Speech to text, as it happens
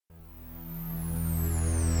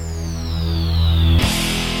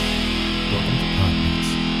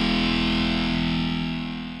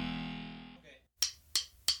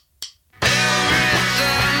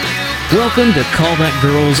Welcome to Call That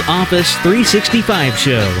Girl's Office 365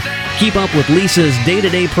 show. Keep up with Lisa's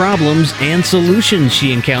day-to-day problems and solutions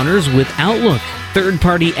she encounters with Outlook,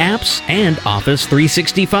 third-party apps, and Office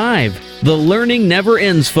 365. The learning never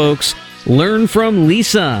ends, folks. Learn from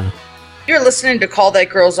Lisa. You're listening to Call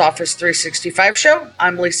That Girl's Office 365 show.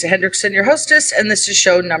 I'm Lisa Hendrickson, your hostess, and this is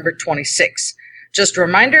show number 26. Just a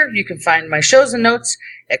reminder, you can find my shows and notes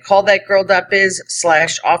at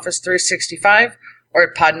callthatgirl.biz/office365 or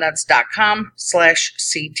at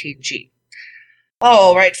podnuts.com/CTG.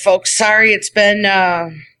 All right, folks. Sorry, it's been,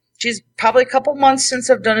 probably a couple months since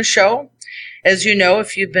I've done a show. As you know,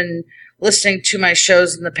 if you've been listening to my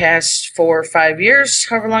shows in the past 4 or 5 years,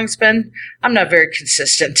 however long it's been, I'm not very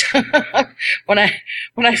consistent. When I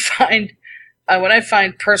find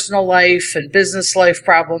personal life and business life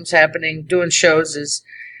problems happening, doing shows is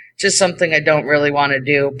just something I don't really want to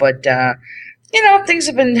do. But, things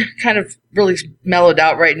have been kind of really mellowed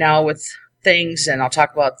out right now with things, and I'll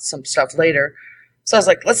talk about some stuff later. So I was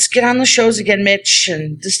like, let's get on the shows again, Mitch,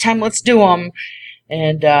 and this time let's do them.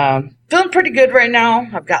 And feeling pretty good right now.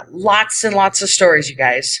 I've got lots and lots of stories, you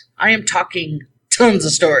guys. I am talking tons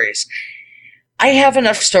of stories. I have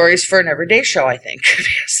enough stories for an everyday show, I think,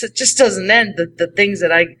 because it just doesn't end. The things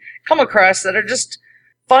that I come across that are just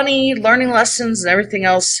funny, learning lessons and everything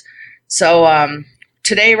else. So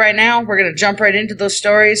today, right now, we're going to jump right into those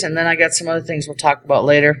stories, and then I got some other things we'll talk about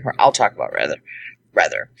later, or I'll talk about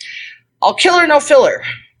rather. All killer, no filler.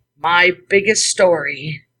 My biggest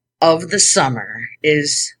story of the summer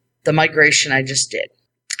is the migration I just did.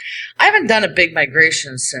 I haven't done a big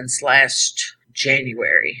migration since last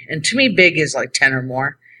January, and to me, big is like 10 or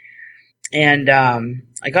more. And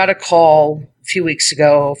I got a call a few weeks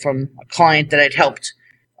ago from a client that I'd helped.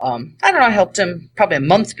 I helped him probably a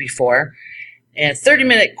month before. And a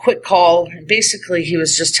 30-minute quick call, and basically he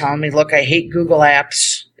was just telling me, look, I hate Google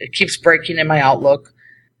Apps. It keeps breaking in my Outlook.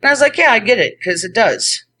 And I was like, yeah, I get it, because it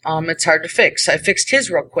does. It's hard to fix. I fixed his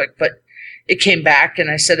real quick, but it came back, and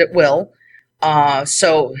I said it will.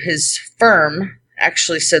 So his firm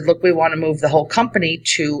actually said, look, we want to move the whole company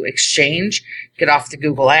to Exchange, get off the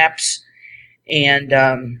Google Apps. And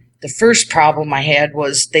the first problem I had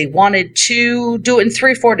was they wanted to do it in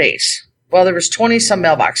 3-4 days. Well, there was 20-some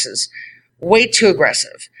mailboxes. Way too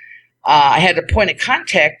aggressive. I had a point of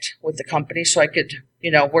contact with the company so I could,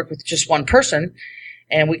 work with just one person.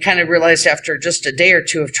 And we kind of realized after just a day or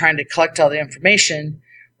two of trying to collect all the information,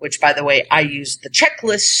 which, by the way, I used the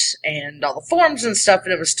checklists and all the forms and stuff,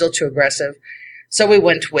 and it was still too aggressive. So we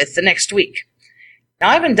went with the next week. Now,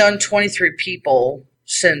 I haven't done 23 people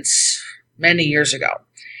since many years ago.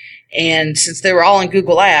 And since they were all in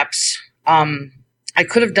Google Apps, I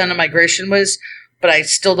could have done a migration whiz, but I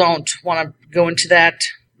still don't want to go into that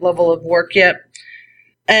level of work yet.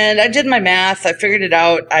 And I did my math. I figured it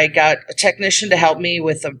out. I got a technician to help me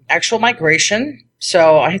with the actual migration.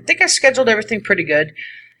 So I think I scheduled everything pretty good.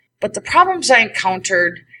 But the problems I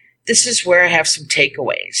encountered, this is where I have some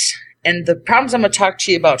takeaways. And the problems I'm going to talk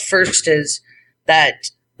to you about first is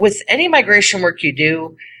that with any migration work you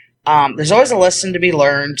do, there's always a lesson to be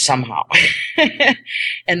learned somehow.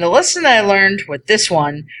 And the lesson that I learned with this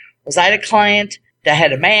one was I had a client that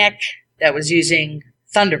had a Mac that was using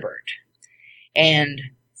Thunderbird. And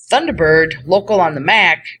Thunderbird, local on the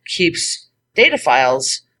Mac, keeps data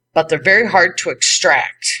files, but they're very hard to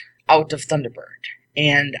extract out of Thunderbird.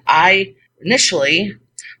 And I initially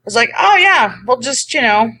was like, oh yeah, we'll just,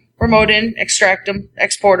 remote in, extract them,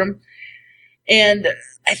 export them. And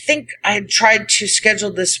I think I had tried to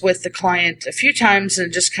schedule this with the client a few times and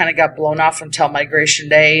it just kind of got blown off until migration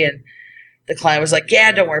day. And the client was like,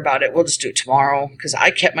 yeah, don't worry about it. We'll just do it tomorrow, because I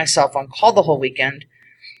kept myself on call the whole weekend.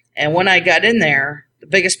 And when I got in there, the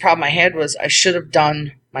biggest problem I had was I should have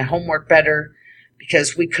done my homework better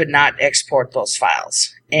because we could not export those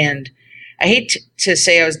files. And I hate to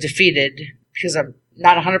say I was defeated because I'm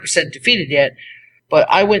not 100% defeated yet, but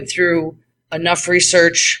I went through enough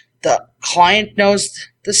research. The client knows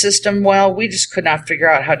the system well. We just could not figure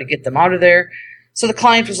out how to get them out of there. So the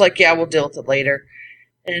client was like, yeah, we'll deal with it later.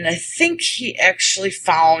 And I think he actually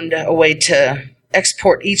found a way to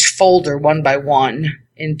export each folder one by one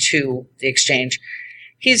into the Exchange.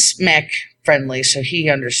 He's Mac friendly, so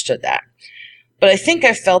he understood that. But I think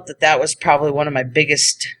I felt that was probably one of my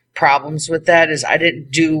biggest problems with that is I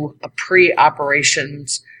didn't do a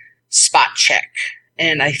pre-operations spot check.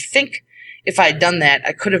 And I think if I had done that,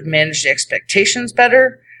 I could have managed the expectations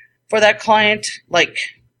better for that client. Like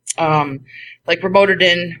remoted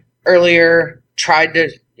in earlier, tried to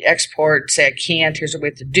export, say I can't, here's what we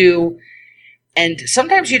have to do. And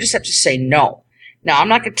sometimes you just have to say no. Now, I'm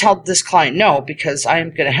not going to tell this client no because I am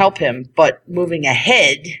going to help him, but moving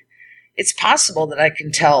ahead, it's possible that I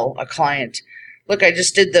can tell a client, look, I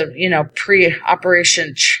just did the,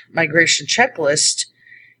 pre-operation migration checklist,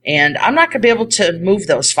 and I'm not going to be able to move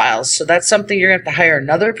those files. So that's something you're going to have to hire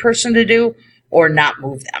another person to do or not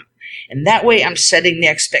move them. And that way I'm setting the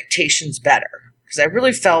expectations better, because I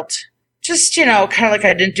really felt just, kind of like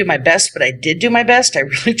I didn't do my best, but I did do my best. I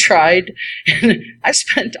really tried. And I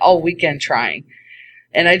spent all weekend trying.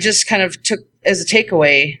 And I just kind of took as a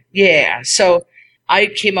takeaway, so I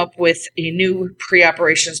came up with a new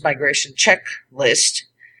pre-operations migration checklist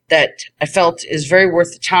that I felt is very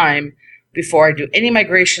worth the time. Before I do any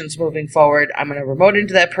migrations moving forward, I'm going to remote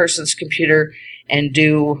into that person's computer and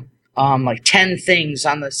do 10 things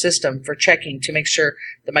on the system for checking to make sure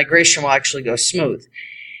the migration will actually go smooth.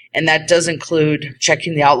 And that does include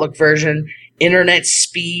checking the Outlook version, internet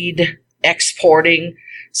speed, exporting.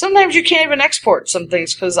 Sometimes you can't even export some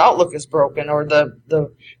things because Outlook is broken or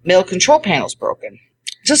the mail control panel is broken.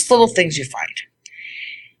 Just little things you find.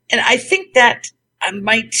 And I think that I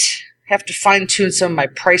might have to fine-tune some of my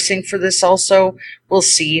pricing for this also. We'll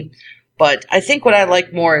see. But I think what I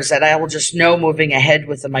like more is that I will just know moving ahead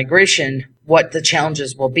with the migration what the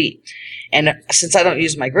challenges will be. And since I don't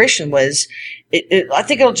use MigrationWiz, I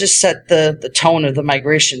think it'll just set the tone of the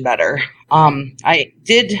migration better. I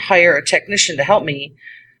did hire a technician to help me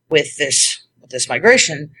with this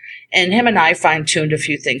migration, and him and I fine-tuned a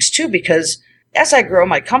few things too, because as I grow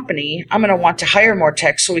my company, I'm going to want to hire more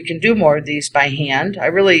techs so we can do more of these by hand. I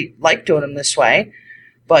really like doing them this way.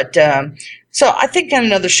 But so I think on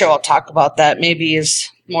another show I'll talk about that, maybe is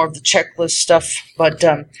more of the checklist stuff. But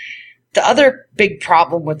the other big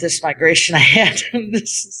problem with this migration I had,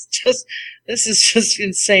 this is just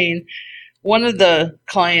insane. One of the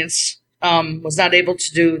clients was not able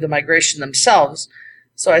to do the migration themselves.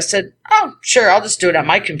 So I said, oh, sure, I'll just do it on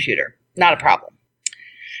my computer. Not a problem.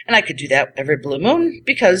 And I could do that every blue moon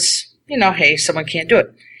because, hey, someone can't do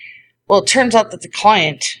it. Well, it turns out that the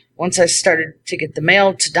client, once I started to get the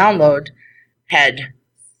mail to download, had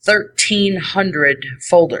 1,300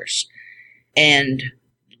 folders. And,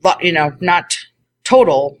 not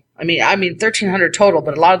total. I mean 1,300 total,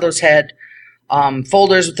 but a lot of those had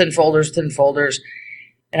folders within folders within folders.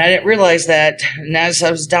 And I didn't realize that. And as I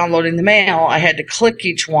was downloading the mail, I had to click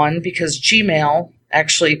each one because Gmail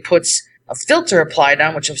actually puts a filter applied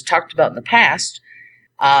on, which I've talked about in the past.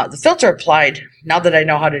 The filter applied, now that I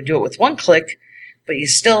know how to do it with one click, but you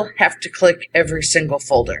still have to click every single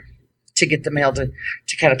folder to get the mail to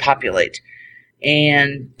kind of populate.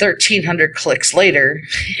 And 1,300 clicks later,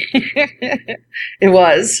 it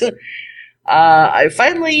was. I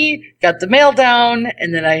finally got the mail down,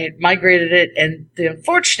 and then I had migrated it. And the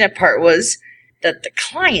unfortunate part was that the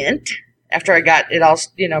client, after I got it all,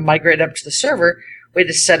 migrated up to the server, we had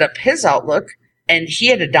to set up his Outlook, and he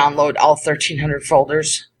had to download all 1,300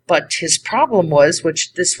 folders. But his problem was,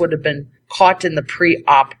 which this would have been caught in the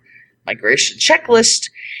pre-op migration checklist,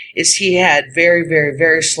 is he had very, very,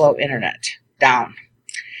 very slow internet down.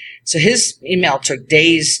 So his email took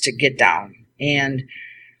days to get down. And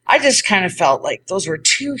I just kind of felt like those were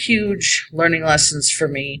two huge learning lessons for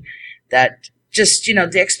me that just,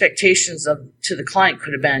 the expectations to the client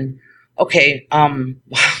could have been, okay, I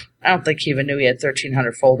don't think he even knew he had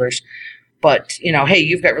 1,300 folders. But, hey,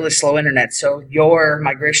 you've got really slow internet, so your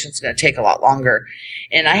migration is going to take a lot longer.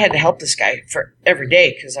 And I had to help this guy for every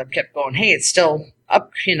day because I kept going, hey, it's still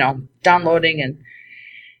up, downloading and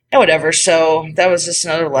whatever. So that was just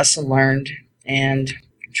another lesson learned. And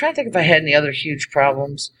I'm trying to think if I had any other huge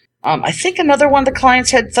problems. I think another one of the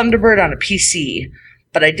clients had Thunderbird on a PC,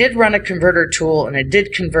 but I did run a converter tool and I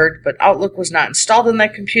did convert, but Outlook was not installed on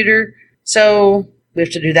that computer. So we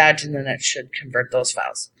have to do that, and then it should convert those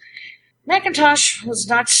files. Macintosh was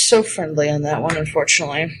not so friendly on that one,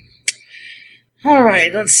 unfortunately. All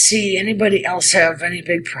right, let's see. Anybody else have any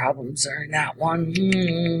big problems there in that one?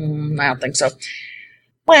 I don't think so.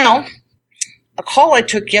 Well, a call I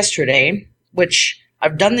took yesterday, which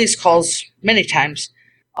I've done these calls many times,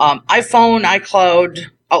 iPhone, iCloud,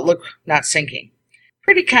 Outlook not syncing.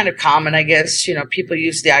 Pretty kind of common, I guess. People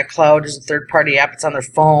use the iCloud as a third-party app. It's on their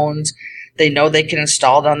phones. They know they can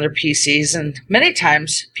install it on their PCs, and many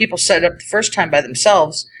times people set it up the first time by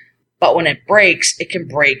themselves, but when it breaks, it can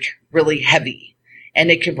break really heavy, and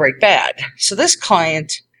it can break bad. So this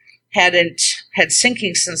client had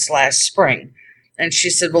syncing since last spring, and she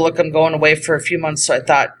said, well, look, I'm going away for a few months, so I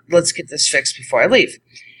thought, let's get this fixed before I leave.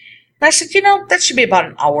 And I said, that should be about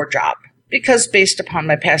an hour job, because based upon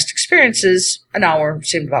my past experiences, an hour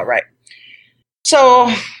seemed about right.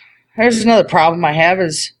 So here's another problem I have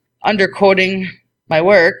is underquoting my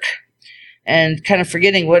work and kind of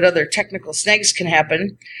forgetting what other technical snags can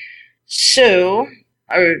happen. So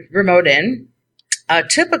remote in.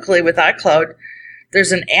 Typically with iCloud,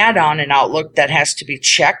 there's an add-on in Outlook that has to be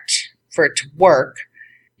checked for it to work.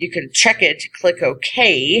 You can check it, click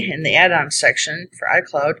OK in the add-on section for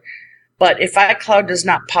iCloud. But if iCloud does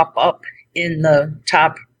not pop up in the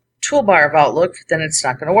top toolbar of Outlook, then it's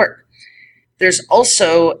not going to work. There's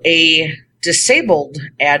also a disabled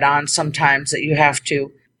add-on sometimes that you have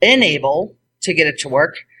to enable to get it to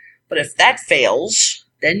work. But if that fails,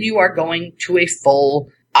 then you are going to a full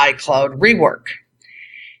iCloud rework.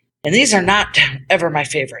 And these are not ever my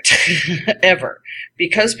favorite, ever.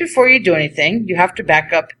 Because before you do anything, you have to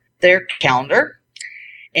back up their calendar.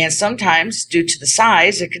 And sometimes, due to the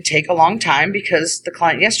size, it can take a long time because the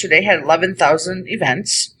client yesterday had 11,000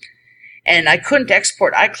 events. And I couldn't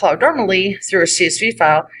export iCloud normally through a CSV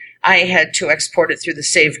file. I had to export it through the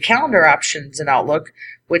Save Calendar options in Outlook,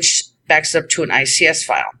 which backs up to an ICS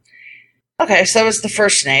file. Okay, so that was the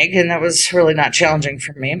first snag, and that was really not challenging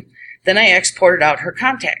for me. Then I exported out her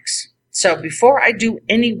contacts. So before I do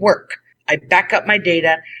any work, I back up my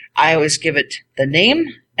data. I always give it the name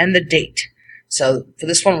and the date. So for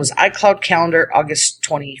this one was iCloud Calendar, August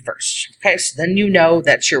 21st. Okay, so then you know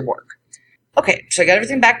that's your work. Okay, so I got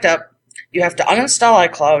everything backed up. You have to uninstall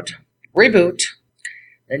iCloud, reboot,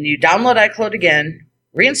 then you download iCloud again,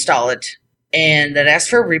 reinstall it, and then ask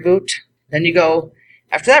for a reboot. Then you go,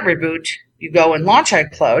 after that reboot, you go and launch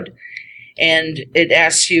iCloud. And it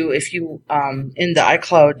asks you if you, in the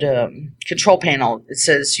iCloud control panel, it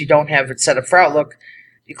says you don't have it set up for Outlook.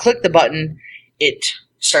 You click the button, it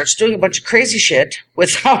starts doing a bunch of crazy shit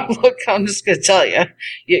with Outlook. I'm just going to tell you.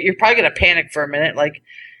 You're probably going to panic for a minute. Like,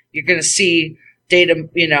 you're going to see data,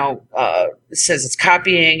 it says it's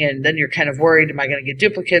copying, and then you're kind of worried, am I going to get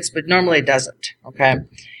duplicates? But normally it doesn't, okay?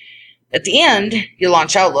 At the end, you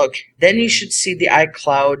launch Outlook. Then you should see the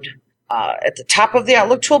iCloud at the top of the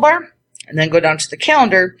Outlook toolbar. And then go down to the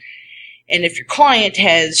calendar. And if your client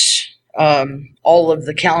has all of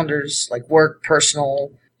the calendars, like work,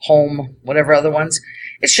 personal, home, whatever other ones,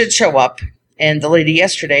 it should show up. And the lady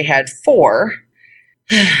yesterday had 4.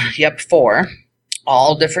 Yep, 4.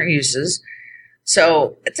 All different uses.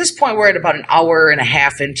 So at this point, we're at about an hour and a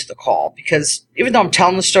half into the call. Because even though I'm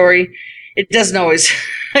telling the story, it doesn't always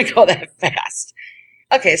go that fast.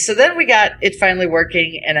 Okay, so then we got it finally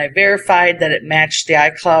working, and I verified that it matched the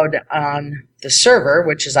iCloud on the server,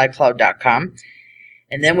 which is iCloud.com.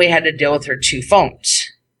 And then we had to deal with her 2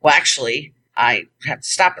 phones. Well, actually, I have to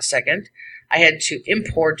stop a second. I had to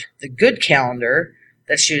import the good calendar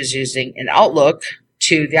that she was using in Outlook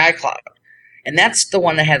to the iCloud. And that's the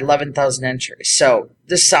one that had 11,000 entries. So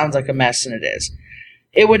this sounds like a mess, and it is.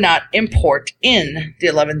 It would not import in the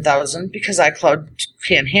 11,000 because iCloud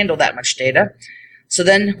can't handle that much data. So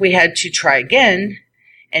then we had to try again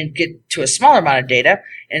and get to a smaller amount of data.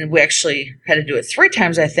 And we actually had to do it 3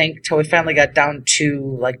 times, I think, till we finally got down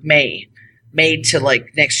to like May to like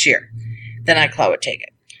next year. Then iCloud would take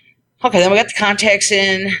it. Okay, then we got the contacts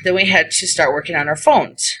in. Then we had to start working on our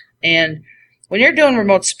phones. And when you're doing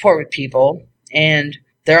remote support with people and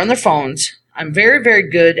they're on their phones, I'm very, very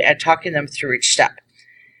good at talking them through each step.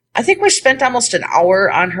 I think we spent almost an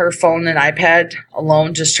hour on her phone and iPad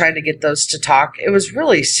alone just trying to get those to talk. It was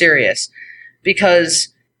really serious because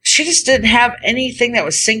she just didn't have anything that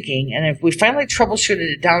was syncing. And if we finally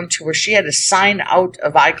troubleshooted it down to where she had to sign out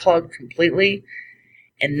of iCloud completely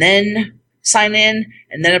and then sign in,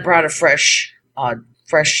 and then it brought a fresh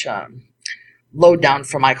load down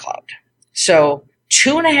from iCloud. So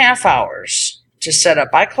 2.5 hours to set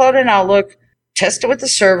up iCloud and Outlook, test it with the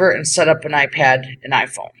server, and set up an iPad and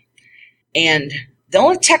iPhone. And the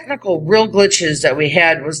only technical real glitches that we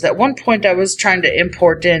had was that one point I was trying to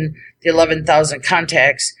import in the 11,000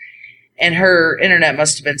 contacts, and her internet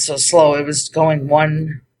must have been so slow. It was going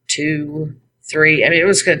 1, 2, 3. I mean, it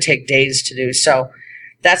was going to take days to do. So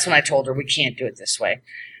that's when I told her we can't do it this way.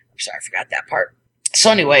 I'm sorry, I forgot that part.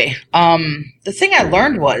 So anyway, the thing I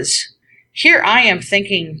learned was, here I am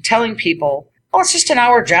telling people, oh, it's just an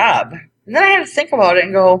hour job. And then I had to think about it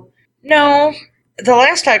and go, no, the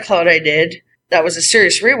last iCloud I did, that was a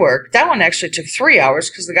serious rework. That one actually took 3 hours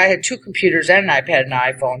because the guy had 2 computers and an iPad and an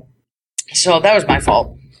iPhone. So that was my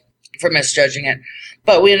fault for misjudging it.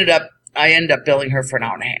 But I ended up billing her for an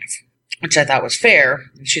hour and a half, which I thought was fair.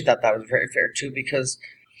 And she thought that was very fair too because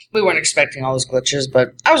we weren't expecting all those glitches.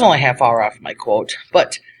 But I was only half hour off my quote.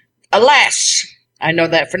 But alas, I know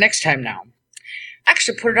that for next time now. I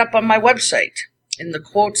actually put it up on my website in the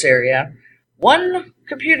quotes area. 1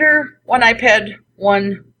 computer, 1 iPad,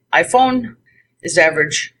 1 iPhone is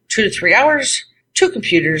average 2 to 3 hours. 2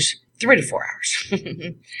 computers, 3 to 4 hours.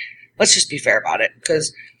 Let's just be fair about it,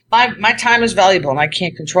 because my time is valuable and I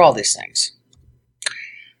can't control these things.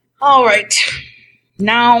 All right.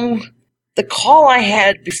 Now, the call I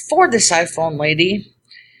had before this iPhone lady,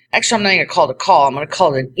 actually, I'm not going to call it a call. I'm going to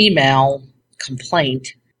call it an email complaint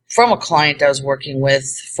from a client I was working with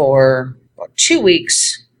for about 2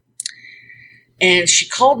 weeks. And she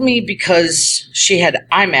called me because she had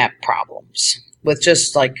IMAP problems with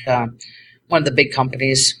just like one of the big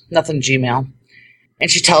companies, nothing Gmail.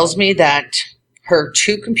 And she tells me that her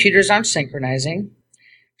 2 computers aren't synchronizing.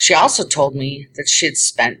 She also told me that she had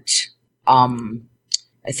spent,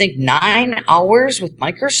 I think, 9 hours with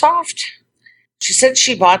Microsoft. She said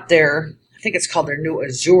she bought their, I think it's called their new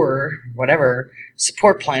Azure, whatever,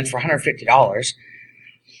 support plan for $150.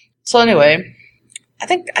 So anyway, I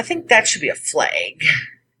think that should be a flag.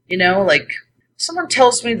 You know, like someone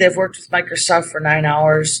tells me they've worked with Microsoft for 9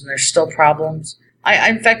 hours and there's still problems.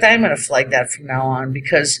 In fact, I'm going to flag that from now on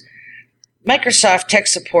because Microsoft tech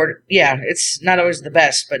support, yeah, it's not always the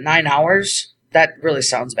best, but 9 hours, that really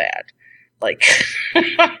sounds bad. Like,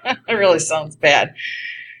 it really sounds bad.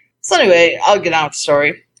 So anyway, I'll get on with the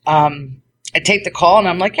story. I take the call and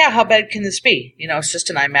I'm like, yeah, how bad can this be? You know, it's just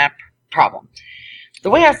an IMAP problem. The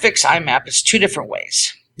way I fix IMAP is 2 different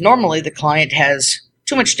ways. Normally, the client has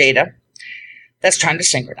too much data that's trying to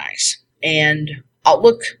synchronize. And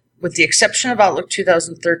Outlook, with the exception of Outlook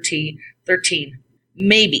 2013,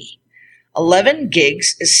 maybe 11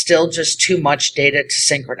 gigs is still just too much data to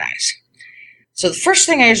synchronize. So the first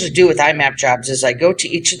thing I usually do with IMAP jobs is I go to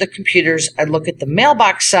each of the computers, I look at the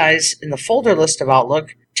mailbox size in the folder list of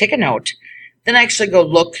Outlook, take a note, then I actually go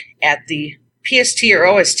look at the PST or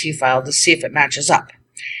OST file to see if it matches up.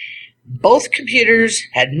 Both computers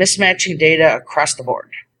had mismatching data across the board.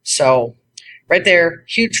 So right there,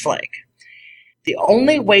 huge flag. The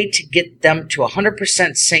only way to get them to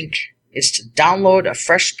 100% sync is to download a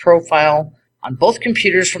fresh profile on both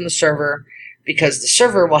computers from the server because the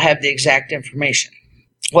server will have the exact information.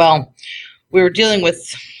 Well, I was dealing with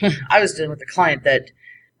a client that,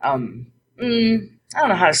 I don't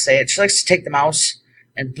know how to say it. She likes to take the mouse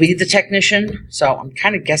and be the technician. So I'm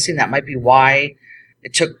kind of guessing that might be why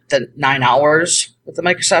it took the 9 hours with the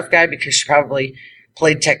Microsoft guy because she probably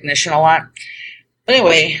played technician a lot. But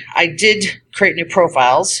anyway, I did create new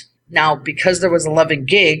profiles. Now, because there was 11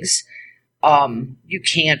 gigs, you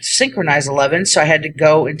can't synchronize 11, so I had to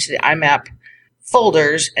go into the IMAP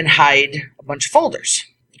folders and hide a bunch of folders.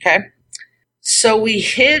 Okay? So we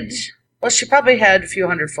hid, well, she probably had a few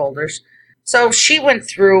hundred folders. So she went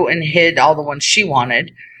through and hid all the ones she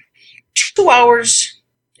wanted. 2 hours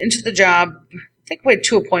into the job, I think we had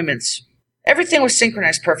 2 appointments. Everything was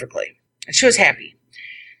synchronized perfectly, and she was happy.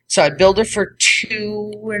 So I billed her for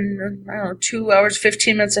 2 hours,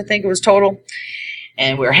 15 minutes, I think it was total.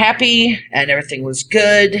 And we were happy, and everything was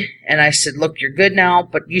good. And I said, look, you're good now,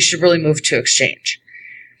 but you should really move to Exchange.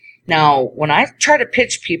 Now, when I try to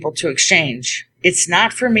pitch people to Exchange, it's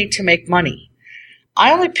not for me to make money.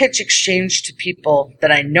 I only pitch Exchange to people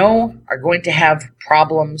that I know are going to have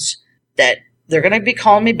problems that they're going to be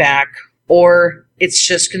calling me back, or it's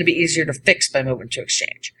just going to be easier to fix by moving to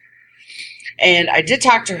Exchange. And I did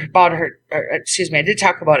talk to her about I did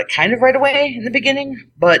talk about it kind of right away in the beginning,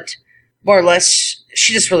 but more or less,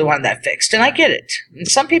 she just really wanted that fixed. And I get it. And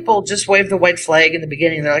some people just wave the white flag in the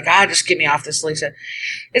beginning. They're like, just get me off this, Lisa.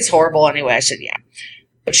 It's horrible anyway. I said, yeah.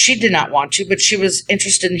 But she did not want to, but she was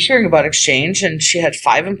interested in hearing about Exchange, and she had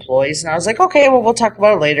 5 employees. And I was like, okay, well, we'll talk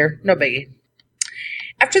about it later. No biggie.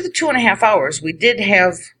 After the 2.5 hours, we did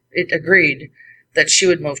have it agreed that she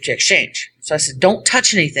would move to Exchange. So I said, don't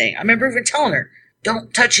touch anything. I remember even telling her,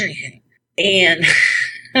 don't touch anything. And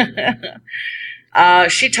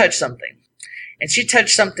she touched something. And she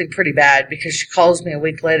touched something pretty bad because she calls me a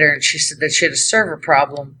week later and she said that she had a server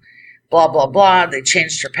problem, blah, blah, blah. They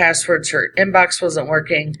changed her passwords. Her inbox wasn't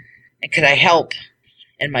working. And could I help?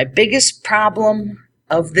 And my biggest problem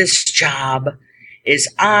of this job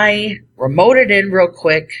is I remoted in real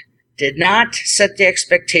quick, did not set the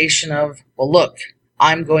expectation of, well, look,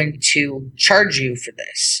 I'm going to charge you for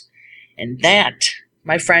this. And that,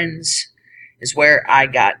 my friends, is where I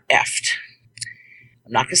got effed.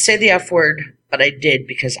 I'm not going to say the F word, but I did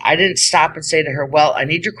because I didn't stop and say to her, well, I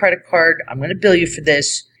need your credit card. I'm going to bill you for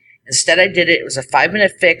this. Instead, I did it. It was a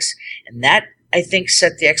 5-minute fix. And that, I think,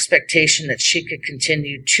 set the expectation that she could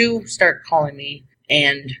continue to start calling me.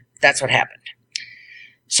 And that's what happened.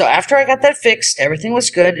 So after I got that fixed, everything was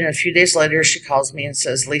good. And a few days later, she calls me and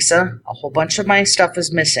says, Lisa, a whole bunch of my stuff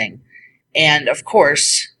is missing. And of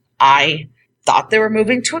course, I thought they were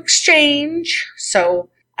moving to Exchange. So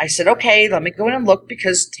I said, okay, let me go in and look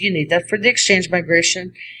because you need that for the Exchange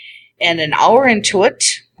migration. And an hour into it,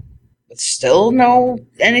 with still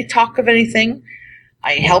any talk of anything,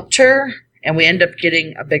 I helped her and we end up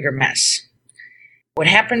getting a bigger mess. What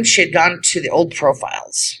happened, she had gone to the old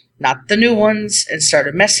profiles, not the new ones, and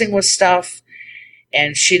started messing with stuff.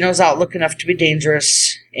 And she knows Outlook enough to be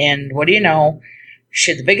dangerous. And what do you know?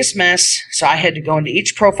 She had the biggest mess. So I had to go into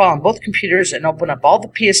each profile on both computers and open up all the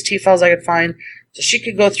PST files I could find so she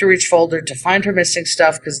could go through each folder to find her missing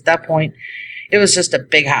stuff. Because at that point, it was just a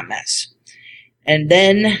big hot mess. And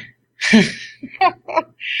then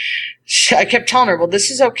I kept telling her, well, this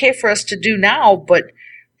is okay for us to do now, but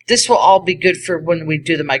this will all be good for when we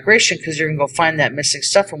do the migration because you're going to go find that missing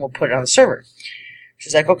stuff and we'll put it on the server.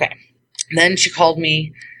 She's like, okay. And then she called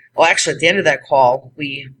me. Well, actually, at the end of that call,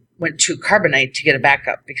 we went to Carbonite to get a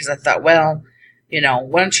backup because I thought, well,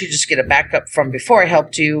 why don't you just get a backup from before I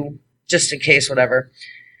helped you, just in case, whatever.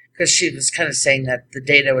 Because she was kind of saying that the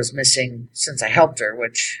data was missing since I helped her,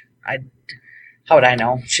 which how would I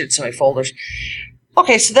know? She had so many folders.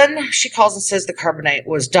 Okay, so then she calls and says the Carbonite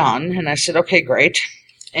was done. And I said, okay, great.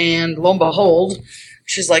 And lo and behold,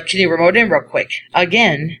 she's like, can you remote in real quick?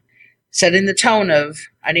 Again, setting the tone of,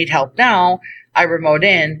 I need help now. I remote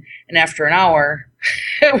in, and after an hour,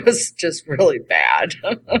 it was just really bad.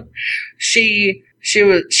 She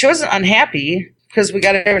wasn't unhappy because we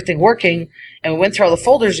got everything working, and we went through all the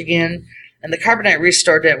folders again, and the Carbonite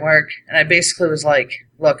restore didn't work. And I basically was like,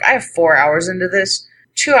 look, I have 4 hours into this,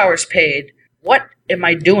 2 hours paid. What am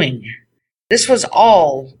I doing? This was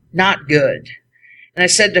all not good. And I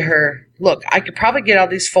said to her, look, I could probably get all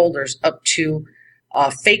these folders up to a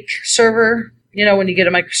fake server. When you get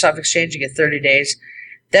a Microsoft Exchange, you get 30 days.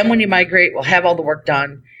 Then when you migrate, we'll have all the work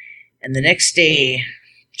done. And the next day,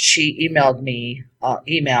 she emailed me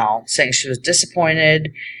email saying she was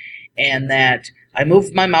disappointed and that I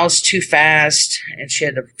moved my mouse too fast. And she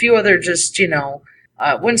had a few other just,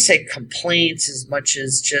 I wouldn't say complaints as much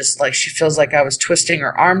as just like she feels like I was twisting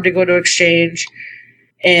her arm to go to Exchange.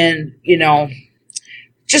 And,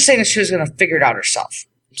 just saying that she was going to figure it out herself.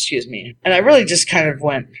 Excuse me. And I really just kind of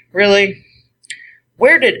went, really?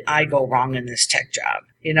 Where did I go wrong in this tech job?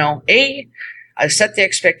 I set the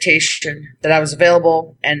expectation that I was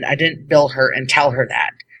available and I didn't bill her and tell her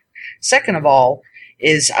that. Second of all,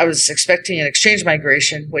 is I was expecting an Exchange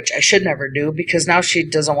migration, which I should never do because now she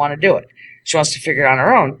doesn't want to do it. She wants to figure it out on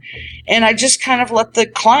her own. And I just kind of let the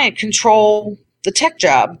client control the tech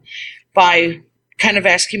job by kind of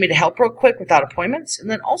asking me to help real quick without appointments. And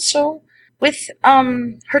then also with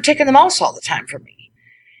her taking the mouse all the time from me.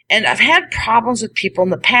 And I've had problems with people in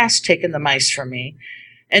the past taking the mice from me.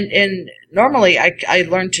 And normally I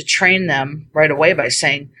learned to train them right away by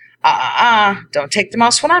saying, don't take the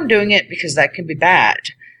mouse when I'm doing it because that can be bad.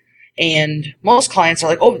 And most clients are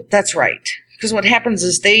like, oh, that's right. Because what happens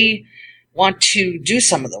is they want to do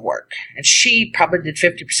some of the work. And she probably did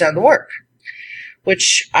 50% of the work,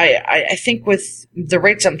 which I think with the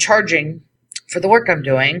rates I'm charging for the work I'm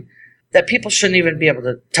doing, that people shouldn't even be able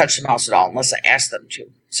to touch the mouse at all unless I ask them to.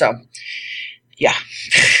 So, yeah.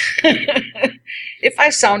 If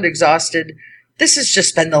I sound exhausted, this has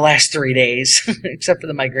just been the last 3 days, except for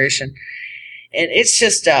the migration. And it's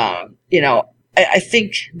just, I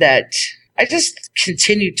think that I just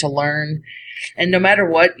continue to learn. And no matter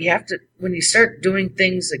what, you have to, when you start doing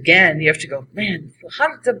things again, you have to go, man, how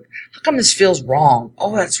come this feels wrong?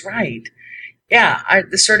 Oh, that's right. Yeah,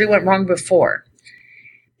 this already went wrong before.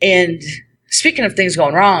 And speaking of things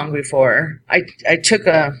going wrong before, I took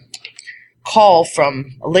a call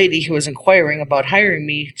from a lady who was inquiring about hiring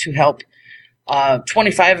me to help.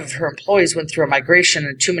 25 of her employees went through a migration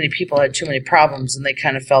and too many people had too many problems and they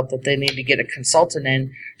kind of felt that they needed to get a consultant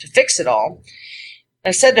in to fix it all. I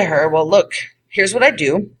said to her, well, look, here's what I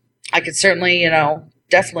do. I could certainly,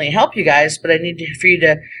 definitely help you guys, but I need for you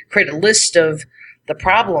to create a list of the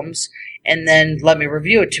problems and then let me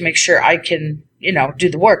review it to make sure I can, do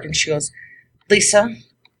the work. And she goes, Lisa,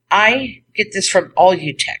 I get this from all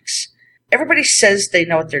you techs. Everybody says they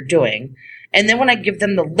know what they're doing. And then when I give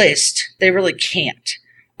them the list, they really can't.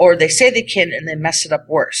 Or they say they can and they mess it up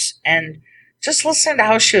worse. And just listening to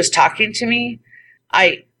how she was talking to me,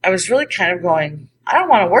 I was really kind of going, I don't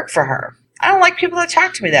want to work for her. I don't like people that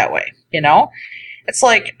talk to me that way, It's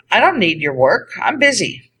like, I don't need your work. I'm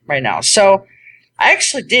busy right now. So I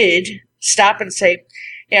actually did stop and say,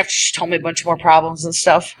 after she told me a bunch of more problems and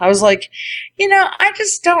stuff, I was like, I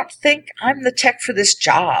just don't think I'm the tech for this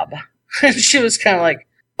job. And she was kind of like,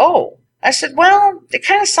 oh. I said, well, it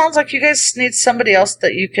kind of sounds like you guys need somebody else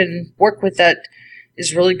that you can work with that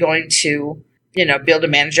is really going to, be able to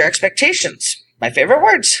manage your expectations. My favorite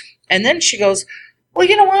words. And then she goes, well,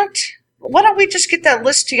 you know what? Why don't we just get that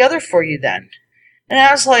list together for you then? And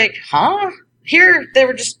I was like, huh? Here, they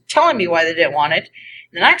were just telling me why they didn't want it.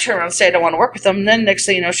 Then I turn around and say I don't want to work with them. And then next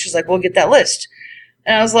thing you know, she's like, we'll get that list.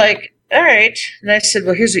 And I was like, all right. And I said,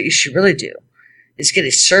 well, here's what you should really do is get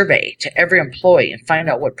a survey to every employee and find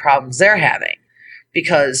out what problems they're having.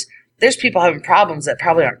 Because there's people having problems that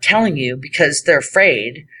probably aren't telling you because they're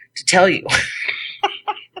afraid to tell you.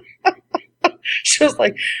 She was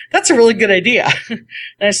like, that's a really good idea. And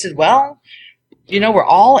I said, well, we're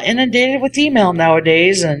all inundated with email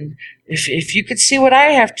nowadays. And if you could see what I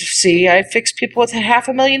have to see, I fix people with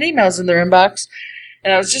 500,000 emails in their inbox.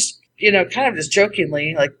 And I was just, kind of just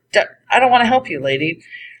jokingly like, I don't want to help you, lady.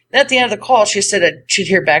 And at the end of the call, she said that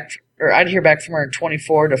I'd hear back from her in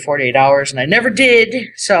 24 to 48 hours. And I never did.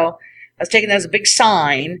 So I was taking that as a big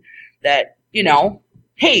sign that,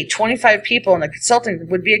 hey, 25 people in the consulting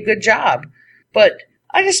would be a good job. But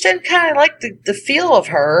I just didn't kind of like the feel of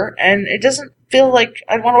her, and it doesn't feel like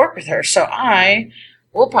I'd want to work with her. So I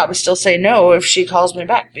will probably still say no if she calls me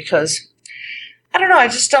back because, I don't know, I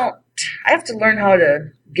have to learn how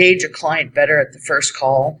to gauge a client better at the first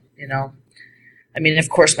call, I mean, of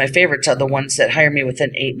course, my favorites are the ones that hire me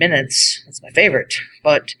within 8 minutes. That's my favorite.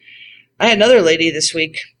 But I had another lady this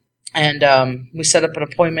week, and we set up an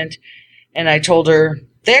appointment, and I told her,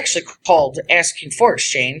 they actually called asking for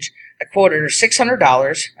exchange. I quoted her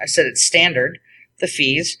 $600. I said it's standard, the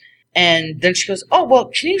fees. And then she goes, oh, well,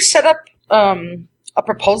 can you set up a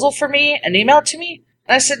proposal for me and email it to me?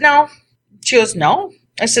 And I said, no. She goes, no.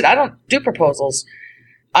 I said, I don't do proposals.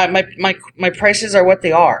 My prices are what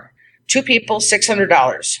they are. 2 people,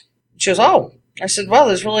 $600. She goes, oh. I said, well,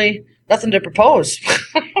 there's really nothing to propose.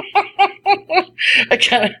 I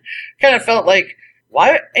kind of felt like,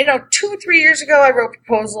 why? 2 or 3 years ago, I wrote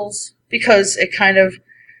proposals because it kind of,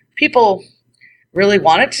 people really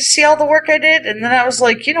wanted to see all the work I did. And then I was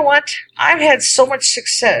like, you know what? I've had so much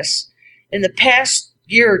success in the past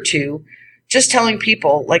year or two just telling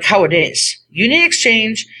people like how it is. You need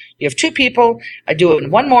exchange. You have 2 people. I do it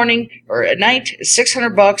in one morning or at night. It's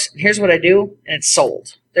 $600. And here's what I do. And it's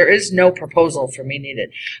sold. There is no proposal for me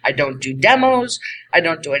needed. I don't do demos. I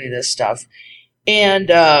don't do any of this stuff. And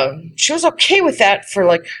she was okay with that for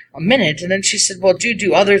like a minute. And then she said, well, do you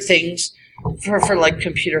do other things for like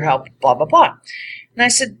computer help, blah, blah, blah. And I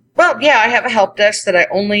said, well, yeah, I have a help desk that I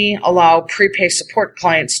only allow prepay support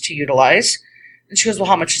clients to utilize. And she goes, well,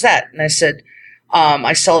 how much is that? And I said,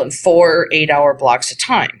 I sell it in 4 8-hour blocks a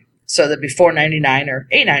time. So that'd be $4.99 or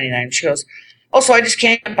 $8.99. She goes, oh, so I just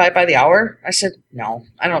can't buy it by the hour? I said, no,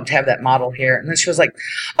 I don't have that model here. And then she was like,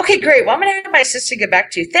 okay, great. Well, I'm going to have my assistant get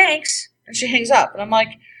back to you. Thanks. And she hangs up. And I'm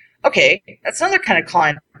like, okay, that's another kind of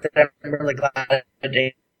client that I'm really glad I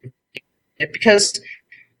did. Because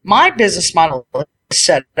my business model is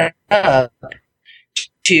set up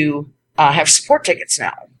to have support tickets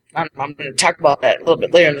now. I'm going to talk about that a little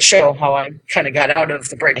bit later in the show, how I kind of got out of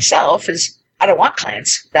the break myself, is I don't want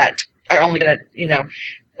clients that are only going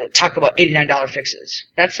to, talk about $89 fixes.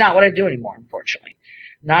 That's not what I do anymore, unfortunately.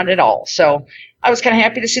 Not at all. So I was kind of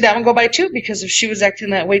happy to see that one go by too, because if she was acting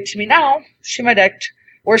that way to me now, she might act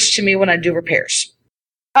worse to me when I do repairs.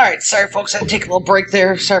 All right, sorry, folks. I had to take a little break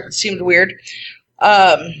there. Sorry if it seemed weird.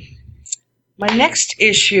 My next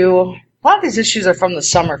issue, a lot of these issues are from the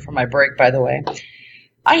summer for my break, by the way.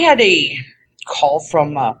 I had a call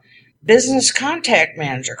from a business contact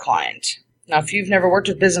manager client. Now, if you've never worked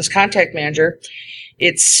with business contact manager,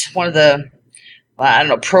 it's one of the,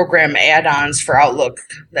 program add-ons for Outlook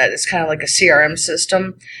that is kind of like a CRM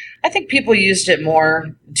system. I think people used it more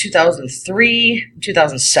in 2003,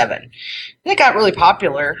 2007. And it got really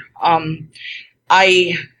popular.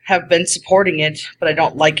 I have been supporting it, but I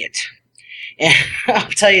don't like it. And I'll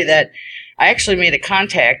tell you that I actually made a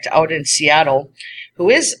contact out in Seattle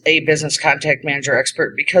who is a business contact manager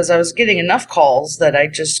expert because I was getting enough calls that I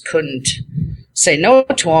just couldn't say no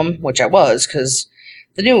to them, which I was, because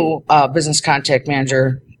the new business contact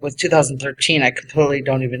manager with 2013, I completely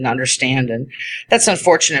don't even understand. And that's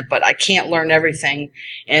unfortunate, but I can't learn everything.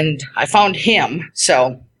 And I found him.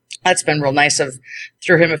 So that's been real nice. I've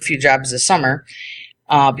threw him a few jobs this summer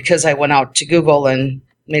because I went out to Google and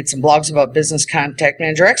made some blogs about business contact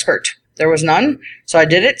manager expert. There was none. So I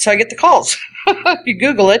did it. So I get the calls. If you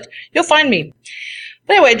Google it, you'll find me.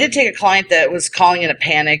 But anyway, I did take a client that was calling in a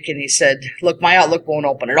panic. And he said, look, my Outlook won't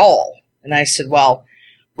open at all. And I said, well,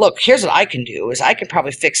 look, here's what I can do is I can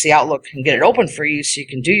probably fix the Outlook and get it open for you so you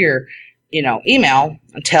can do your, email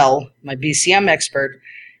and tell my BCM expert.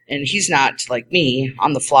 And he's not like me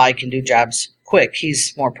on the fly, can do jobs quick.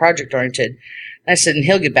 He's more project oriented. And I said, and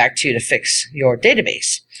he'll get back to you to fix your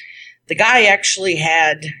database. The guy actually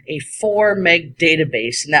had a 4 meg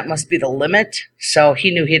database, and that must be the limit. So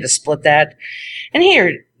he knew he had to split that. And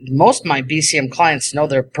here, most of my BCM clients know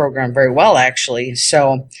their program very well, actually.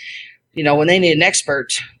 So, when they need an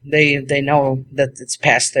expert, they know that it's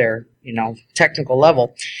past their, technical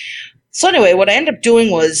level. So anyway, what I ended up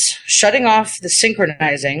doing was shutting off the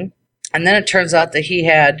synchronizing, and then it turns out that he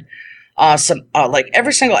had some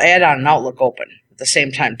every single add-on in Outlook open at the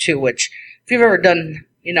same time too, which if you've ever done,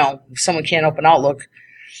 if someone can't open Outlook,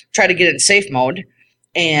 try to get it in safe mode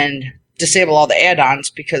and disable all the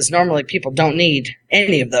add-ons, because normally people don't need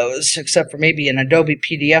any of those except for maybe an Adobe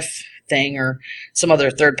PDF thing or some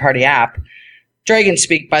other third-party app.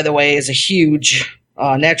 DragonSpeak, by the way, is a huge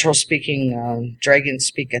natural speaking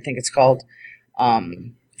DragonSpeak, I think it's called,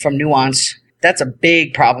 from Nuance. That's a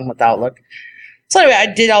big problem with Outlook. So anyway, I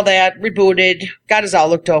did all that, rebooted, got his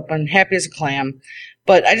Outlook to open, happy as a clam.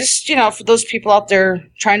 But I just, for those people out there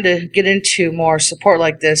trying to get into more support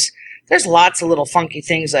like this, there's lots of little funky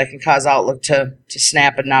things that can cause Outlook to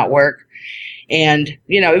snap and not work. And,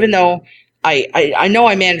 even though I know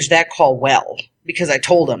I managed that call well, because I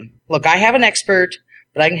told him, look, I have an expert,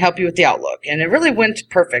 but I can help you with the Outlook. And it really went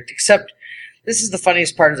perfect, except this is the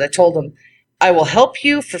funniest part, is I told him, I will help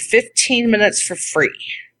you for 15 minutes for free.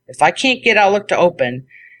 If I can't get Outlook to open,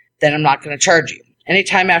 then I'm not going to charge you.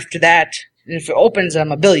 Anytime after that, and if it opens, I'm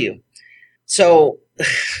going to bill you. So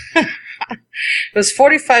it was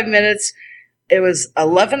 45 minutes. It was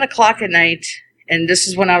 11 o'clock at night, and this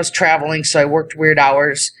is when I was traveling, so I worked weird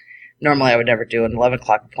hours. Normally I would never do an 11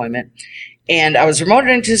 o'clock appointment. And I was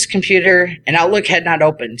remoted into his computer, and Outlook had not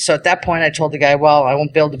opened. So at that point, I told the guy, well, I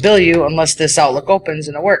won't be able to bill you unless this Outlook opens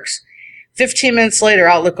and it works. 15 minutes later,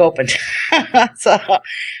 Outlook opened. So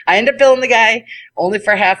I ended up billing the guy only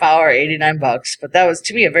for a half hour, $89. But that was,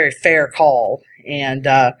 to me, a very fair call. And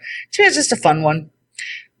to me, it's just a fun one.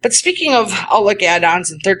 But speaking of Outlook add-ons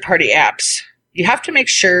and third-party apps, you have to make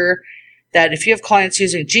sure that if you have clients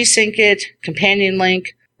using G Sync It, Companion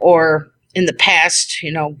Link, or in the past,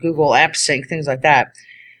 Google Apps Sync, things like that,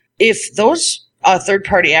 if those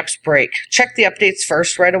third-party apps break, check the updates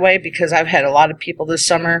first right away, because I've had a lot of people this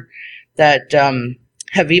summer that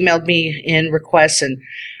have emailed me in requests, and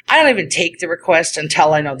I don't even take the request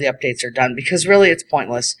until I know the updates are done, because really it's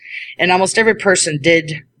pointless. And almost every person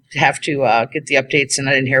did have to get the updates, and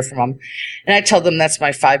I didn't hear from them. And I tell them that's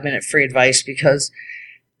my 5-minute free advice, because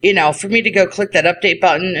for me to go click that update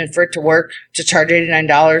button and for it to work, to charge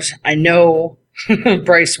 $89, I know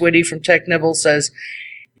Bryce Whitty from Tech Nibble says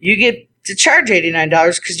you get to charge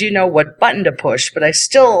 $89 because you know what button to push, but I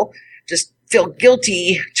still just feel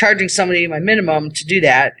guilty charging somebody my minimum to do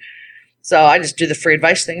that. So I just do the free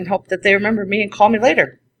advice thing and hope that they remember me and call me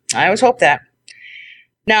later. I always hope that.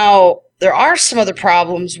 Now, there are some other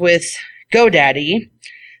problems with GoDaddy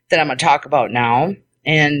that I'm going to talk about now,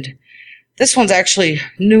 and this one's actually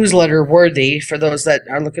newsletter worthy for those that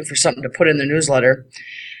are looking for something to put in the newsletter.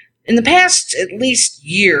 In the past, at least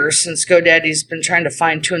year, since GoDaddy's been trying to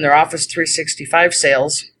fine-tune their Office 365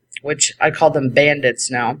 sales, which I call them bandits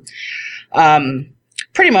now,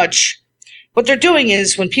 pretty much what they're doing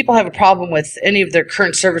is when people have a problem with any of their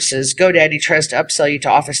current services, GoDaddy tries to upsell you to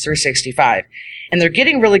Office 365. And they're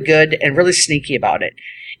getting really good and really sneaky about it.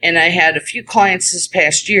 And I had a few clients this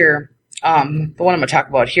past year, the one I'm going to talk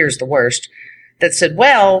about here is the worst, that said,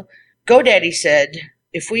 well, GoDaddy said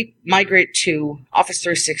if we migrate to Office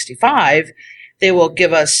 365, they will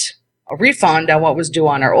give us a refund on what was due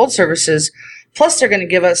on our old services, plus they're going to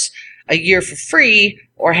give us a year for free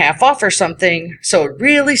or half off or something, so it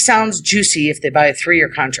really sounds juicy if they buy a 3-year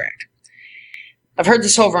contract. I've heard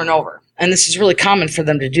this over and over, and this is really common for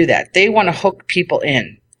them to do that. They want to hook people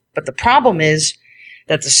in. But the problem is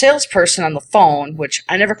that the salesperson on the phone, which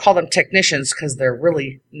I never call them technicians because they're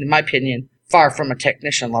really, in my opinion, far from a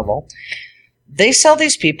technician level, they sell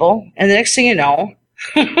these people, and the next thing you know,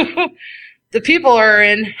 the people are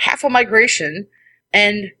in half a migration,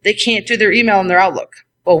 and they can't do their email and their Outlook.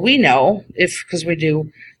 Well, we know, because we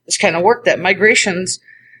do this kind of work, that migrations,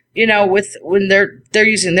 when they're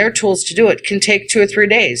using their tools to do it, can take 2 or 3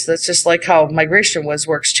 days. That's just like how Migration Wiz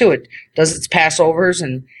works too. It does its passovers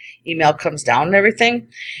and email comes down and everything.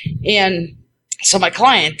 And so my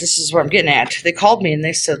client, this is where I'm getting at, they called me and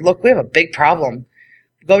they said, look, we have a big problem.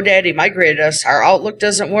 GoDaddy migrated us. Our Outlook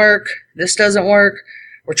doesn't work. This doesn't work.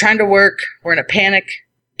 We're trying to work. We're in a panic.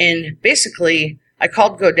 And basically, I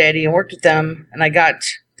called GoDaddy and worked with them, and I got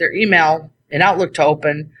their email and Outlook to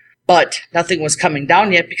open, but nothing was coming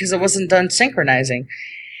down yet because it wasn't done synchronizing.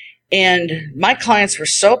 And my clients were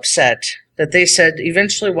so upset that they said,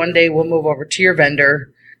 eventually one day we'll move over to your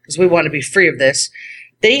vendor because we want to be free of this.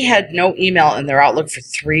 They had no email in their Outlook for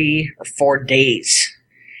 3 or 4 days.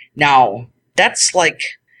 Now, that's like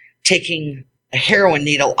taking a heroin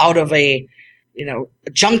needle out of a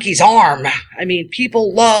junkie's arm. I mean,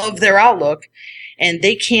 people love their Outlook, and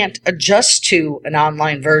they can't adjust to an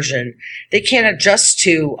online version. They can't adjust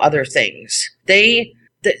to other things.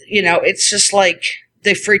 It's just like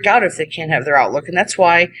they freak out if they can't have their Outlook, and that's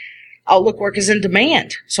why Outlook work is in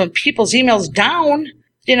demand. So when people's email's down,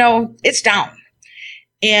 it's down.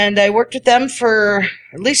 And I worked with them for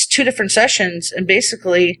at least 2 different sessions, and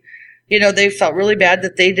basically, they felt really bad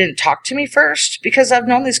that they didn't talk to me first, because I've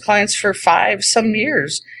known these clients for 5 some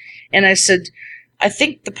years. And I said, I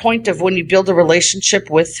think the point of when you build a relationship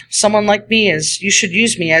with someone like me is you should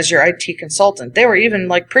use me as your IT consultant. They were even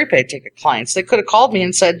like prepaid ticket clients. They could have called me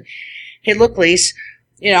and said, hey, look, Lise,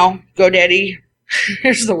 GoDaddy,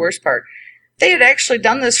 here's the worst part. They had actually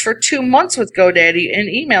done this for 2 months with GoDaddy in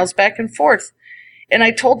emails back and forth. And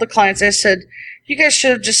I told the clients, I said, you guys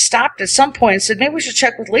should have just stopped at some point and said, maybe we should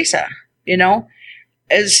check with Lisa.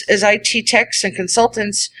 As IT techs and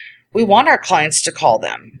consultants, we want our clients to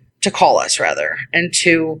call us rather. And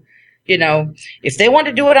to, if they want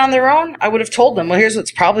to do it on their own, I would have told them, well, here's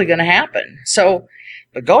what's probably going to happen.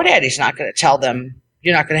 But GoDaddy's not going to tell them,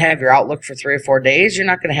 you're not going to have your Outlook for 3 or 4 days. You're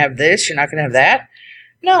not going to have this. You're not going to have that.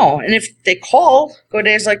 No. And if they call,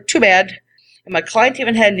 GoDaddy's like, too bad. And my client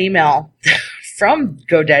even had an email from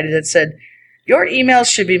GoDaddy that said, your emails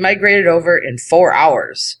should be migrated over in 4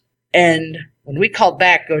 hours. And when we called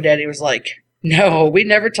back, GoDaddy was like, no, we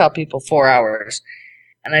never tell people 4 hours.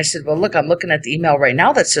 And I said, well, look, I'm looking at the email right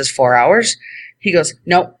now that says 4 hours. He goes,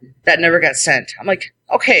 nope, that never got sent. I'm like,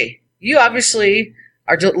 okay, you obviously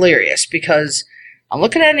are delirious, because I'm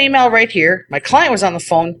looking at an email right here. My client was on the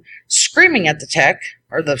phone screaming at the tech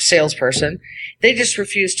or the salesperson. They just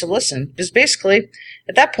refused to listen, because basically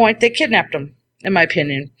at that point they kidnapped them, in my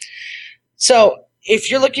opinion. So if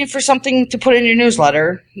you're looking for something to put in your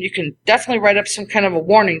newsletter, you can definitely write up some kind of a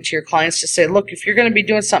warning to your clients to say, look, if you're going to be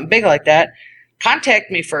doing something big like that, contact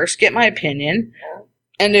me first, get my opinion.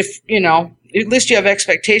 And if, at least you have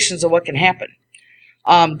expectations of what can happen.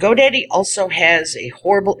 GoDaddy also has a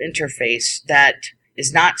horrible interface that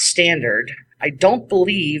is not standard. I don't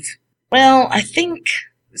believe, I think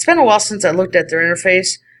it's been a while since I looked at their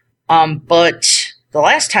interface. But the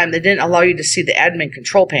last time they didn't allow you to see the admin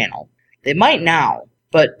control panel. They might now,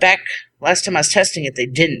 but back last time I was testing it, they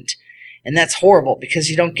didn't. And that's horrible,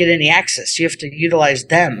 because you don't get any access. You have to utilize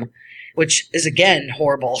them, which is, again,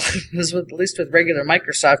 horrible. At least with regular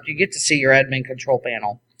Microsoft, you get to see your admin control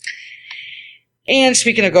panel. And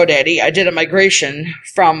speaking of GoDaddy, I did a migration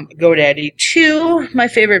from GoDaddy to my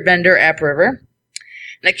favorite vendor, AppRiver.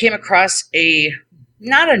 And I came across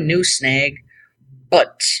not a new snag,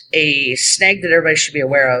 but a snag that everybody should be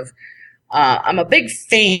aware of. I'm a big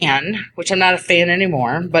fan, which I'm not a fan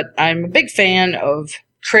anymore, but I'm a big fan of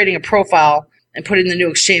creating a profile and putting the new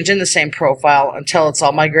exchange in the same profile until it's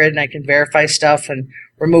all migrated and I can verify stuff and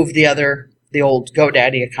remove the old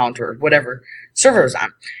GoDaddy account or whatever server is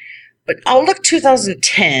on. But Outlook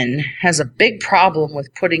 2010 has a big problem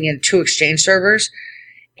with putting in 2 exchange servers.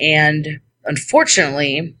 And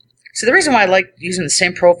unfortunately, so the reason why I like using the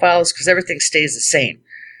same profile is because everything stays the same.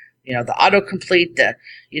 The autocomplete,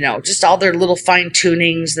 just all their little fine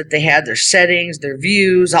tunings that they had, their settings, their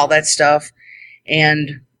views, all that stuff.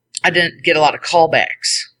 And I didn't get a lot of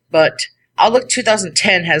callbacks. But Outlook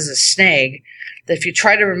 2010 has a snag that if you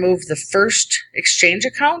try to remove the first Exchange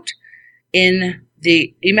account in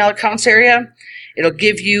the email accounts area, it'll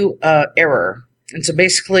give you an error. And so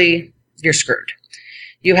basically, you're screwed.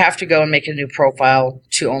 You have to go and make a new profile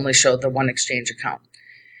to only show the one Exchange account.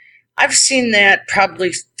 I've seen that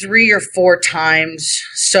probably 3 or 4 times.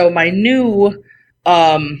 So my new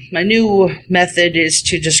method is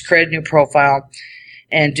to just create a new profile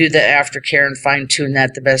and do the aftercare and fine tune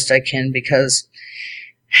that the best I can, because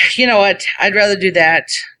you know what? I'd rather do that,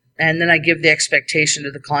 and then I give the expectation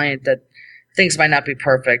to the client that things might not be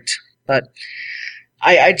perfect. But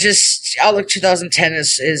Outlook 2010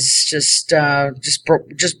 is just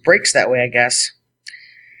breaks that way, I guess.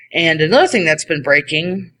 And another thing that's been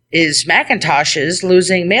breaking is Macintosh is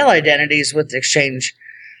losing mail identities with Exchange.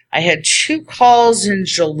 I had 2 calls in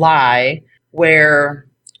July where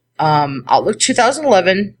Outlook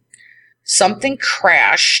 2011, something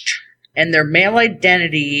crashed and their mail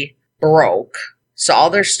identity broke. So all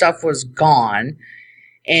their stuff was gone.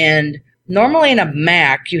 And normally in a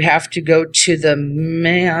Mac, you have to go to the,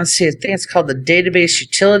 I think it's called the database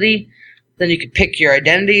utility. Then you can pick your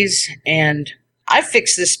identities. And I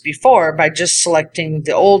fixed this before by just selecting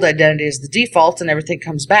the old identity as the default and everything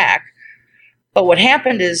comes back. But what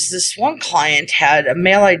happened is this one client had a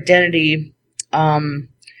mail identity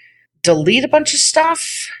delete a bunch of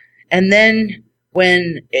stuff, and then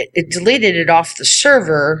when it deleted it off the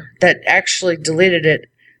server, that actually deleted it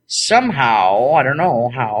somehow, I don't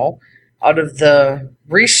know how, out of the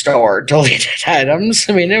restore deleted items.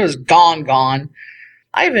 I mean, it was gone.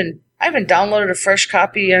 I even downloaded a fresh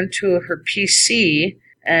copy onto her PC,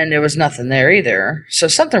 and there was nothing there either. So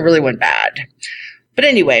something really went bad. But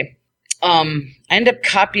anyway, I ended up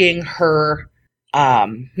copying her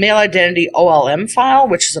mail identity OLM file,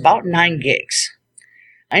 which is about 9 gigs.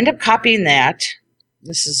 I ended up copying that.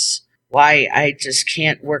 This is why I just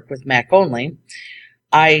can't work with Mac only.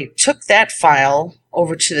 I took that file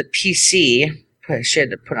over to the PC. She had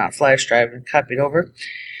to put on a flash drive and copy it over.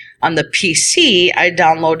 On the PC, I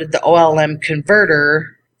downloaded the OLM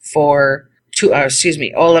converter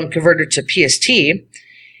OLM converter to PST,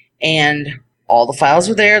 and all the files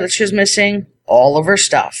were there that she was missing, all of her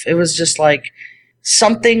stuff. It was just like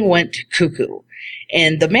something went cuckoo.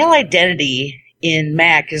 And the mail identity in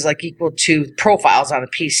Mac is like equal to profiles on a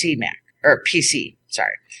PC PC.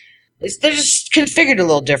 They're just configured a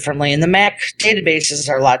little differently, and the Mac databases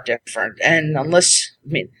are a lot different. And unless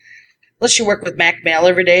you work with Mac Mail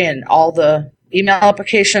every day and all the email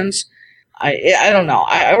applications, I don't know.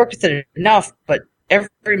 I work with it enough, but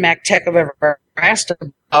every Mac tech I've ever asked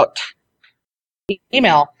about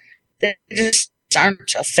email, they just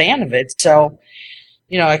aren't a fan of it. So,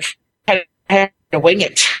 I had to wing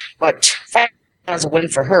it. But that was a win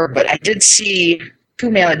for her. But I did see 2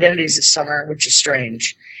 mail identities this summer, which is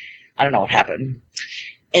strange. I don't know what happened.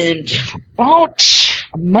 And about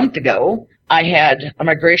a month ago, I had a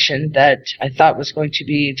migration that I thought was going to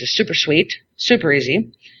be just super sweet, super easy.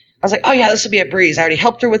 I was like, oh yeah, this will be a breeze. I already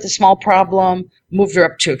helped her with a small problem, moved her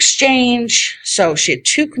up to Exchange. So she had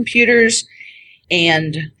 2 computers,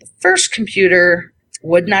 and the first computer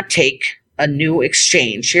would not take a new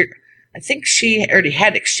Exchange. I think she already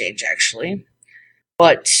had Exchange, actually.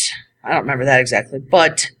 But I don't remember that exactly.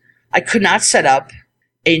 But I could not set up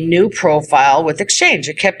a new profile with Exchange.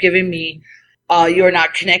 It kept giving me, you're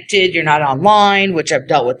not connected, you're not online, which I've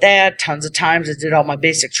dealt with that tons of times. I did all my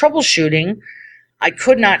basic troubleshooting. I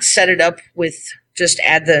could not set it up with just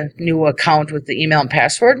add the new account with the email and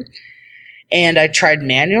password. And I tried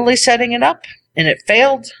manually setting it up, and it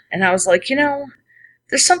failed. And I was like,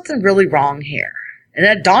 there's something really wrong here. And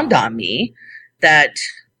it dawned on me that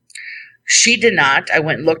she did not. I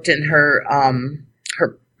went and looked in her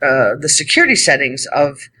the security settings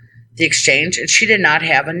of the Exchange, and she did not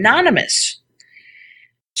have anonymous.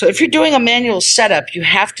 So if you're doing a manual setup, you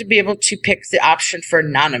have to be able to pick the option for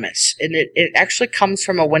anonymous. And it actually comes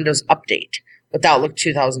from a Windows update with Outlook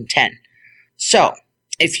 2010. So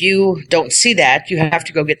if you don't see that, you have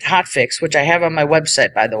to go get the hotfix, which I have on my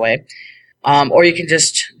website, by the way. Or you can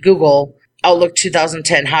just Google Outlook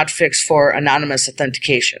 2010 hotfix for anonymous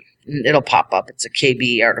authentication. And it'll pop up. It's a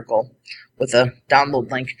KB article with a download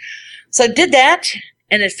link. So I did that,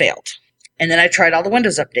 and it failed. And then I tried all the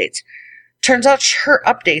Windows updates. Turns out her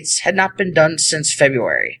updates had not been done since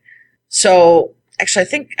February. So, actually, I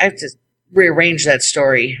think I have to rearrange that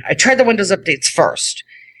story. I tried the Windows updates first,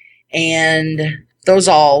 and those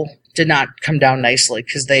all did not come down nicely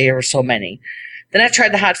because there were so many. Then I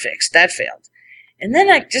tried the hotfix. That failed. And then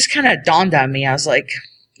it just kind of dawned on me. I was like,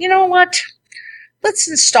 you know what? Let's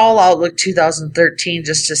install Outlook 2013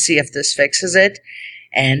 just to see if this fixes it.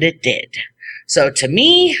 And it did. So to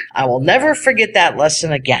me, I will never forget that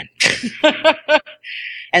lesson again.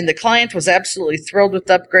 And the client was absolutely thrilled with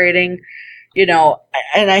upgrading.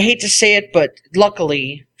 And I hate to say it, but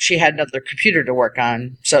luckily she had another computer to work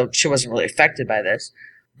on, so she wasn't really affected by this.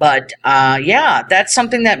 But yeah, that's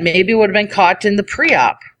something that maybe would have been caught in the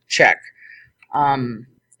pre-op check.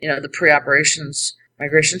 The pre-operations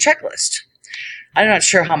migration checklist. I'm not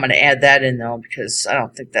sure how I'm going to add that in, though, because I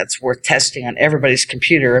don't think that's worth testing on everybody's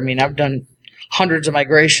computer. I mean, I've done hundreds of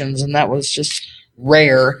migrations, and that was just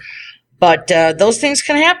rare. But those things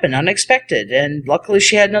can happen, unexpected. And luckily,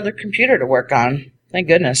 she had another computer to work on. Thank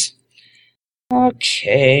goodness.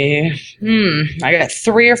 Okay. I got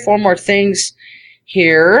 3 or 4 more things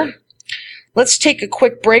here. Let's take a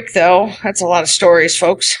quick break, though. That's a lot of stories,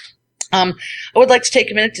 folks. I would like to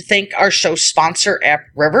take a minute to thank our show sponsor,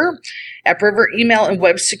 AppRiver. AppRiver email and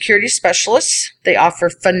web security specialists. They offer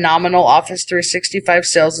phenomenal Office 365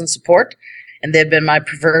 sales and support, and they've been my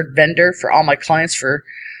preferred vendor for all my clients for,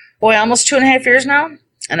 almost 2.5 years now,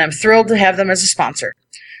 and I'm thrilled to have them as a sponsor.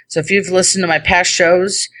 So if you've listened to my past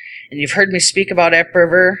shows and you've heard me speak about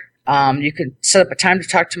AppRiver, you can set up a time to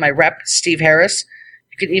talk to my rep, Steve Harris.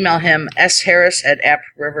 You can email him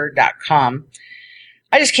sharris@appriver.com.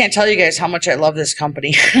 I just can't tell you guys how much I love this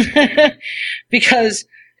company because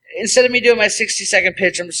instead of me doing my 60-second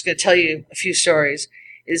pitch, I'm just going to tell you a few stories.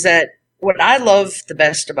 Is that what I love the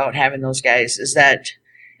best about having those guys is that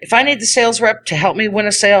if I need the sales rep to help me win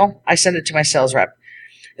a sale, I send it to my sales rep.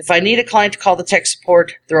 If I need a client to call the tech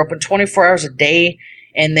support, they're open 24 hours a day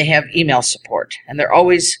and they have email support. And they're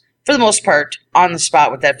always, for the most part, on the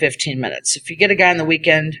spot with that 15 minutes. If you get a guy on the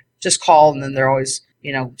weekend, just call and then they're always,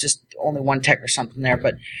 just only one tech or something there.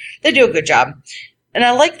 But they do a good job. And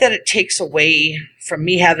I like that it takes away from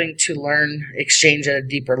me having to learn Exchange at a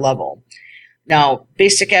deeper level. Now,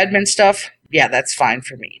 basic admin stuff, yeah, that's fine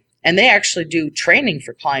for me. And they actually do training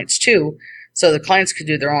for clients too, so the clients can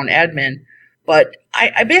do their own admin. But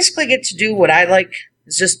I basically get to do what I like,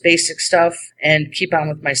 is just basic stuff, and keep on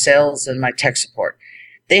with my sales and my tech support.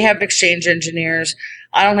 They have Exchange engineers.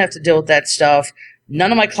 I don't have to deal with that stuff.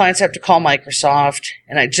 None of my clients have to call Microsoft.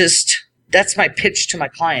 And that's my pitch to my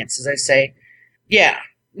clients, as I say, yeah,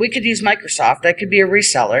 we could use Microsoft. I could be a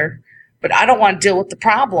reseller, but I don't want to deal with the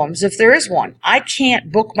problems if there is one. I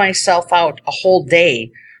can't book myself out a whole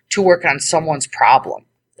day to work on someone's problem.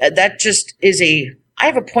 That just is I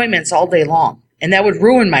have appointments all day long, and that would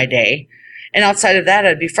ruin my day. And outside of that,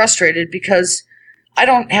 I'd be frustrated because I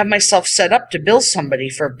don't have myself set up to bill somebody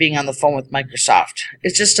for being on the phone with Microsoft.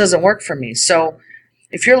 It just doesn't work for me. So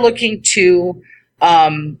if you're looking to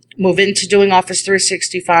move into doing Office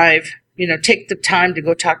 365, take the time to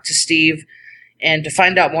go talk to Steve and to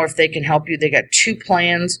find out more if they can help you. They got 2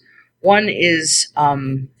 plans. One is, I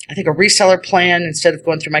think, a reseller plan. Instead of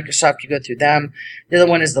going through Microsoft, you go through them. The other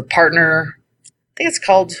one is the partner. I think it's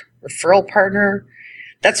called referral partner.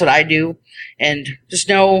 That's what I do. And just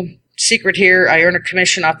no secret here, I earn a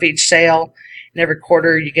commission off each sale. And every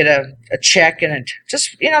quarter you get a check, and it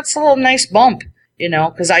just, it's a little nice bump,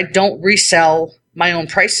 because I don't resell my own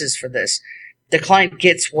prices for this. The client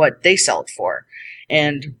gets what they sell it for.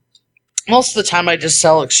 And most of the time I just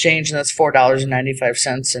sell Exchange, and that's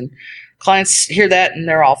 $4.95. And clients hear that and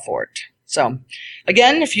they're all for it. So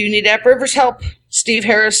again, if you need AppRiver's help, Steve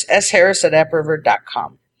Harris, sharris at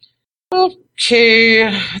appriver.com. Okay,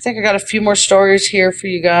 I think I got a few more stories here for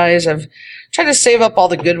you guys. I've tried to save up all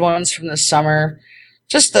the good ones from the summer,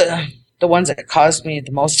 just the ones that caused me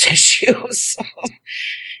the most issues.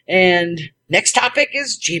 And next topic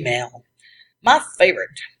is Gmail, my favorite.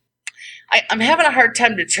 I'm having a hard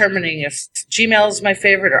time determining if Gmail is my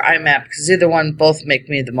favorite or IMAP, because either one both make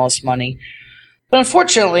me the most money. But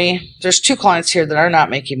unfortunately, there's 2 clients here that are not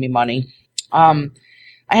making me money. I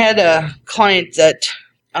had a client that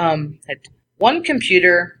had one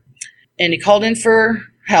computer, and he called in for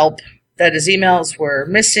help, that his emails were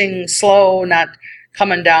missing, slow, not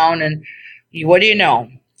coming down. And what do you know?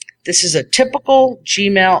 This is a typical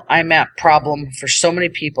Gmail IMAP problem for so many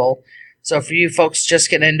people. So for you folks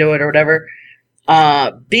just getting into it or whatever,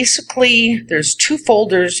 basically there's 2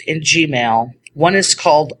 folders in Gmail. One is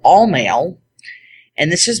called All Mail,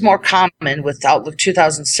 and this is more common with Outlook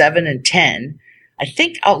 2007 and 10. I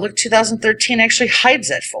think Outlook 2013 actually hides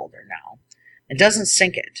that folder now and doesn't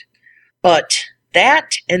sync it. But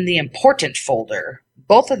that and the important folder,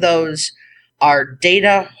 both of those are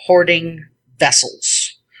data hoarding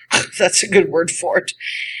vessels. That's a good word for it.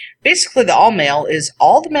 Basically, the all mail is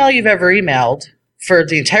all the mail you've ever emailed for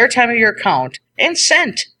the entire time of your account and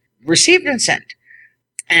sent, received and sent.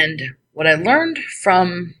 And what I learned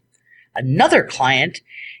from another client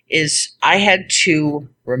is I had to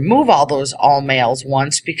remove all those all mails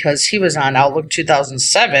once because he was on Outlook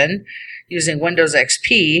 2007 using Windows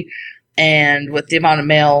XP, and with the amount of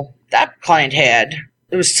mail that client had,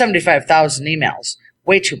 it was 75,000 emails,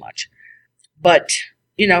 way too much. But,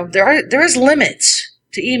 there is limits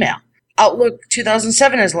to email. Outlook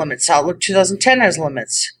 2007 has limits. Outlook 2010 has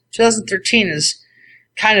limits. 2013 is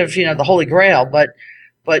kind of, the holy grail. But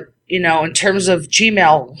in terms of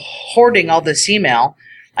Gmail hoarding all this email,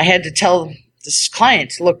 I had to tell this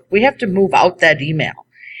client, look, we have to move out that email.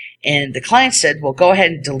 And the client said, well, go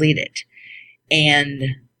ahead and delete it. And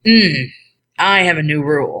I have a new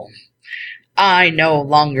rule. I no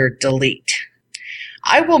longer delete.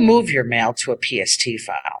 I will move your mail to a PST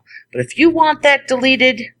file. But if you want that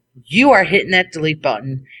deleted, you are hitting that delete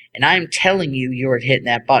button. And I'm telling you, you are hitting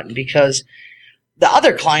that button, because the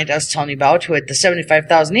other client I was telling you about, who had the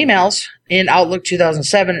 75,000 emails in Outlook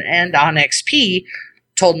 2007 and on XP,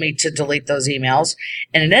 told me to delete those emails.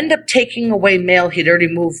 And it ended up taking away mail he'd already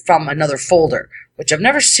moved from another folder, which I've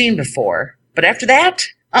never seen before. But after that,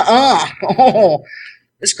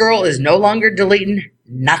 this girl is no longer deleting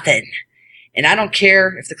nothing. And I don't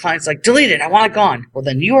care if the client's like, delete it, I want it gone. Well,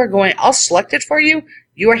 then I'll select it for you.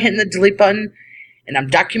 You are hitting the delete button. and I'm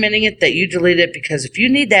documenting it that you delete it, because if you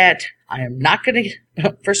need that, I am not going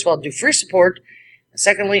to, first of all, do free support. And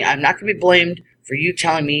secondly, I'm not going to be blamed for you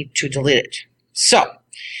telling me to delete it. So,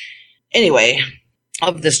 anyway,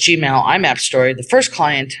 of this Gmail IMAP story, the first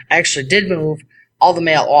client actually did move all the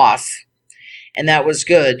mail off, and that was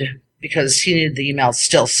good because he needed the email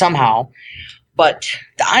still somehow. But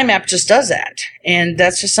the IMAP just does that, and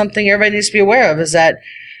that's just something everybody needs to be aware of, is that,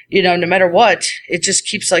 no matter what, it just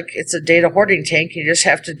keeps like it's a data hoarding tank. You just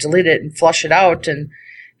have to delete it and flush it out and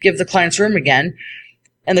give the clients room again.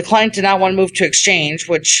 And the client did not want to move to Exchange,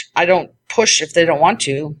 which I don't push if they don't want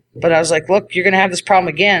to. But I was like, look, you're going to have this problem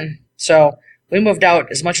again. So we moved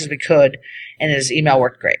out as much as we could, and his email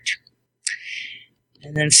worked great.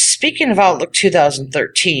 And then speaking of Outlook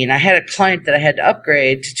 2013, I had a client that I had to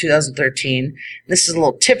upgrade to 2013. This is a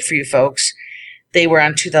little tip for you folks. They were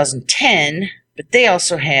on 2010, but they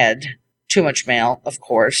also had too much mail, of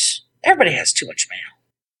course. Everybody has too much mail.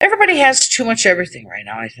 Everybody has too much everything right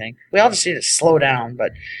now, I think. We all just need to slow down.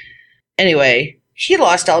 But anyway, he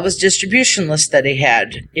lost all of his distribution lists that he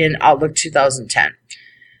had in Outlook 2010.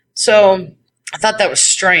 So I thought that was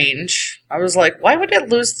strange. I was like, why would it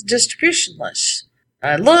lose the distribution list?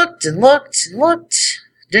 I looked and looked and looked,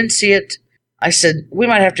 didn't see it. I said, we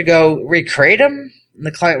might have to go recreate them. And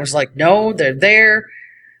the client was like, no, they're there.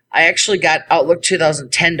 I actually got Outlook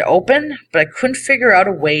 2010 to open, but I couldn't figure out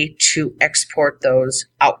a way to export those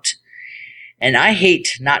out. And I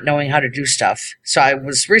hate not knowing how to do stuff. So I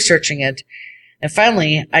was researching it. And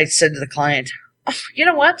finally, I said to the client, oh, you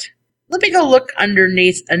know what? Let me go look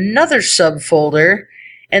underneath another subfolder.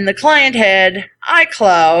 And the client had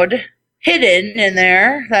iCloud hidden in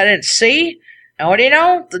there that I didn't see. And what do you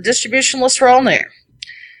know? The distribution lists were all in there.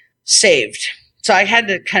 Saved. So I had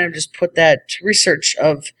to kind of just put that research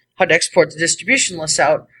of how to export the distribution lists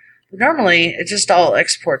out. But normally, it just all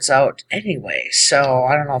exports out anyway. So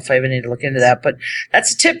I don't know if I even need to look into that. But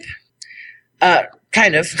that's a tip.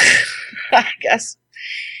 Kind of, I guess.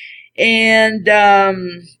 And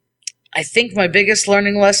I think my biggest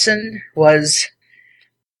learning lesson was,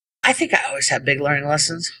 I think I always have big learning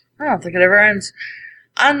lessons. I don't think it ever ends.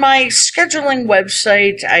 On my scheduling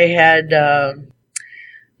website, I had,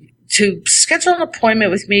 to schedule an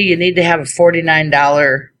appointment with me, you need to have a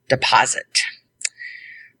 $49 deposit.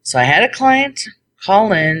 So I had a client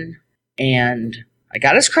call in, and I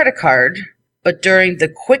got his credit card, but during the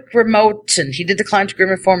quick remote, and he did the client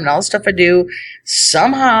agreement form and all the stuff I do,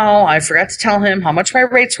 somehow I forgot to tell him how much my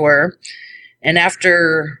rates were. And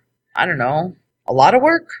after, I don't know, a lot of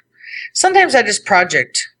work, sometimes I just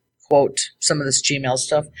project quote some of this Gmail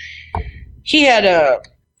stuff. He had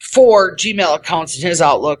 4 Gmail accounts in his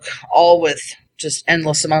Outlook, all with just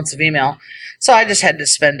endless amounts of email. So I just had to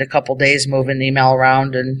spend a couple days moving email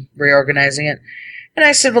around and reorganizing it. And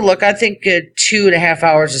I said, well, look, I think 2.5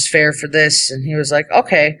 hours is fair for this. And he was like,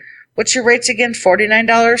 okay, what's your rates again?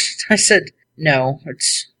 $49? I said, no,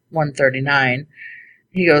 it's $139.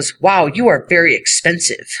 He goes, wow, you are very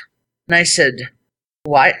expensive. And I said,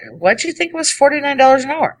 why? Why'd you think it was $49 an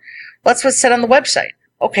hour? Well, that's what's said on the website.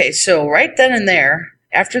 Okay, so right then and there,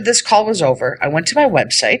 after this call was over, I went to my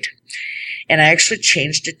website, and I actually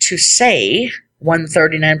changed it to say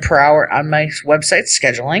 $139 per hour on my website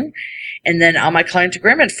scheduling. And then on my client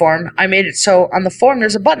agreement form, I made it so on the form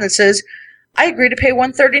there's a button that says, I agree to pay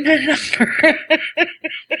 $139 an hour. Can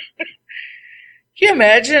you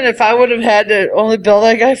imagine if I would have had to only bill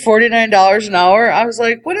that guy $49 an hour? I was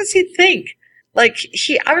like, what does he think? Like,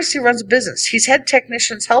 he obviously runs a business. He's had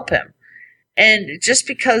technicians help him. And just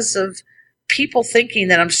because of people thinking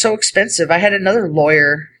that I'm so expensive, I had another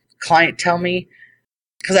lawyer client tell me,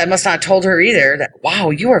 because I must not have told her either, that,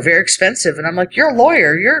 wow, you are very expensive. And I'm like, you're a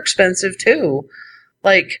lawyer. You're expensive too.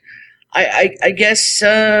 Like, I guess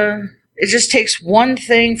it just takes one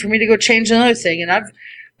thing for me to go change another thing. And I've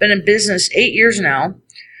been in business 8 years now.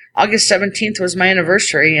 August 17th was my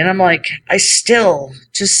anniversary. And I'm like, I still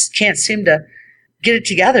just can't seem to get it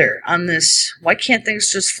together on this. Why can't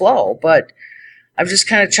things just flow? But I've just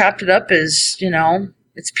kind of chopped it up as,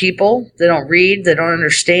 it's people. They don't read. They don't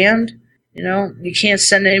understand. You can't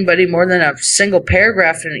send anybody more than a single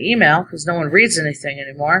paragraph in an email because no one reads anything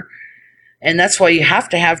anymore. And that's why you have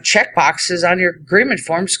to have check boxes on your agreement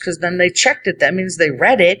forms, because then they checked it. That means they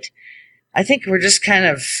read it. I think we're just kind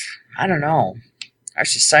of, I don't know, our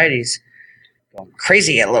society's going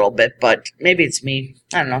crazy a little bit, but maybe it's me.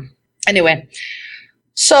 I don't know. Anyway,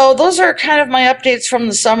 so those are kind of my updates from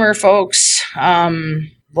the summer, folks.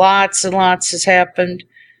 Lots and lots has happened.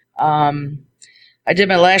 I did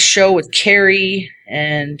my last show with Carrie,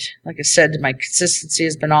 and like I said, my consistency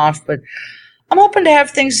has been off, but I'm hoping to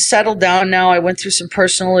have things settled down now. I went through some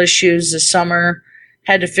personal issues this summer,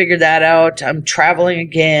 had to figure that out. I'm traveling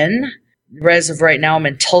again. As of right now, I'm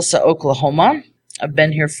in Tulsa, Oklahoma. I've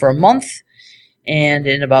been here for a month, and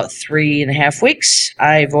in about 3.5 weeks,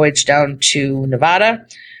 I voyaged down to Nevada,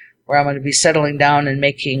 where I'm going to be settling down and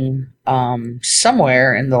making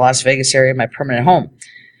somewhere in the Las Vegas area my permanent home.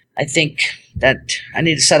 I think that I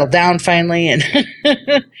need to settle down finally and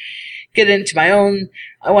get into my own.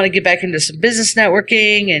 I want to get back into some business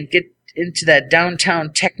networking and get into that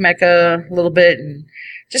downtown tech mecca a little bit and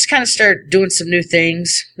just kind of start doing some new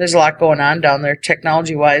things. There's a lot going on down there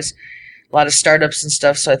technology-wise, a lot of startups and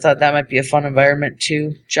stuff, so I thought that might be a fun environment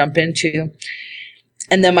to jump into.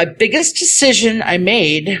 And then my biggest decision I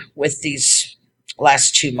made with these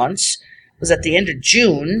last 2 months was at the end of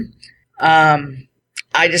June.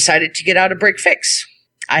 I decided to get out of Break Fix.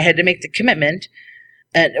 I had to make the commitment.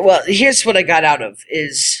 And, well, here's what I got out of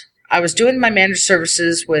is I was doing my managed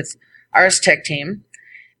services with RS Tech Team.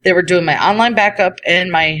 They were doing my online backup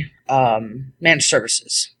and my managed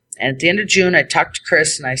services. And at the end of June, I talked to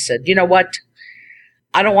Chris and I said, you know what?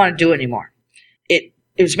 I don't want to do it anymore. It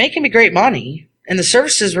was making me great money and the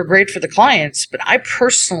services were great for the clients, but I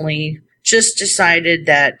personally just decided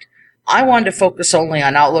that I wanted to focus only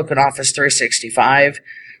on Outlook and Office 365.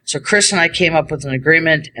 So Chris and I came up with an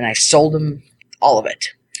agreement and I sold him all of it.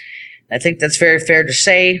 I think that's very fair to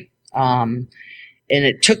say. And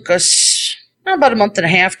it took us about a month and a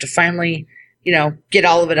half to finally, get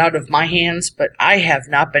all of it out of my hands, but I have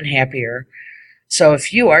not been happier. So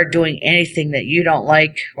if you are doing anything that you don't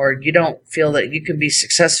like or you don't feel that you can be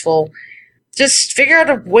successful, just figure out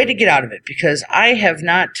a way to get out of it because I have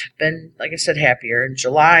not been, like I said, happier. In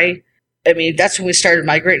July, that's when we started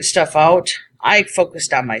migrating stuff out. I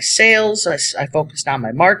focused on my sales. I focused on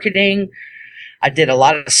my marketing. I did a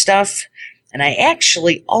lot of stuff. And I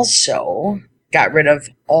actually also got rid of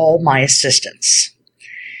all my assistants.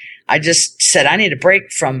 I just said I need a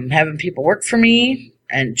break from having people work for me.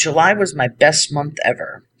 And July was my best month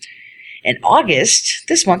ever. And August,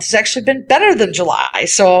 this month, has actually been better than July.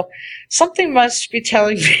 So something must be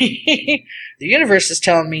telling me, the universe is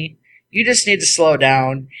telling me, you just need to slow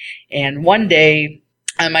down. And one day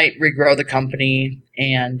I might regrow the company.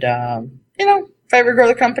 And, if I regrow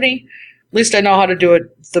the company, at least I know how to do it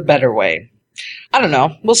the better way. I don't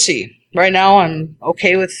know. We'll see. Right now I'm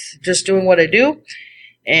okay with just doing what I do.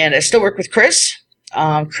 And I still work with Chris.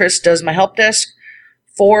 Chris does my help desk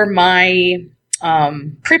for my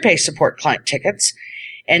prepay support client tickets.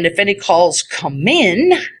 And if any calls come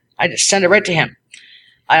in, I just send it right to him.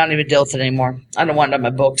 I don't even deal with it anymore. I don't want it on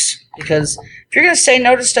my books because if you're going to say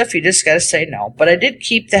no to stuff, you just got to say no. But I did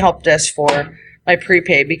keep the help desk for my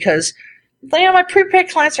prepay because, my prepay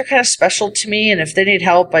clients are kind of special to me. And if they need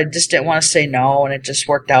help, I just didn't want to say no. And it just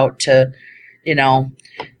worked out to,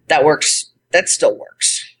 that works. That still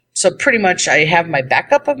works. So pretty much I have my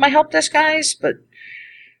backup of my help desk guys. But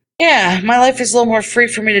yeah, my life is a little more free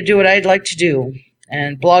for me to do what I'd like to do.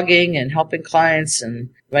 And blogging and helping clients and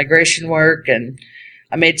migration work. And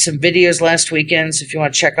I made some videos last weekend, so if you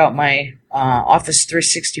want to check out my Office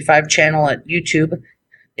 365 channel at YouTube,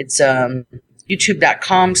 it's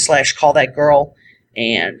youtube.com/callthatgirl,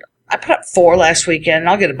 and I put up 4 last weekend.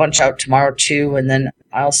 I'll get a bunch out tomorrow too, and then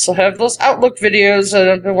I also have those Outlook videos that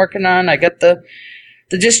I've been working on. I got the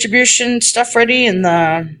distribution stuff ready and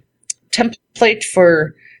the template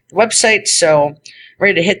for the website, so I'm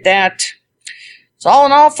ready to hit that. So all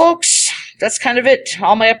in all, folks, that's kind of it.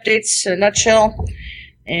 All my updates in a nutshell.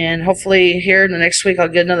 And hopefully here in the next week I'll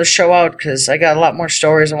get another show out because I got a lot more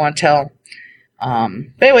stories I want to tell.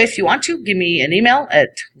 But anyway, if you want to, give me an email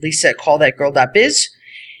at lisa@callthatgirl.biz.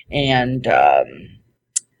 And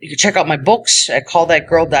you can check out my books at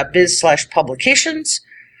callthatgirl.biz/publications.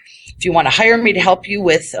 If you want to hire me to help you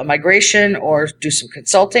with a migration or do some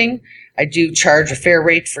consulting, I do charge a fair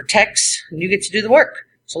rate for techs, and you get to do the work.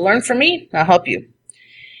 So learn from me, I'll help you.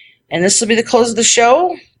 And this will be the close of the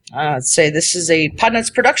show. Let's say this is a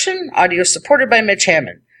Podnuts production, audio supported by Mitch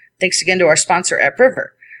Hammond. Thanks again to our sponsor, AppRiver.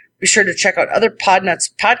 Be sure to check out other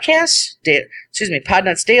Podnuts podcasts,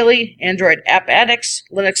 Podnuts Daily, Android App Addicts,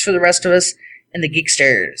 Linux for the rest of us, and the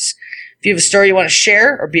Geeksters. If you have a story you want to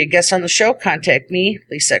share or be a guest on the show, contact me,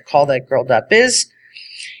 lisa@callthatgirl.biz.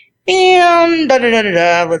 And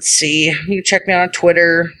let's see. You can check me out on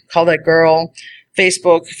Twitter, Call That Girl,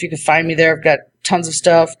 Facebook, if you can find me there. I've got tons of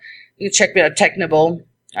stuff. You can check me out at Technibble.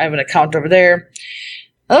 I have an account over there.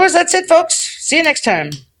 Otherwise, that's it, folks. See you next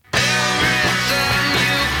time.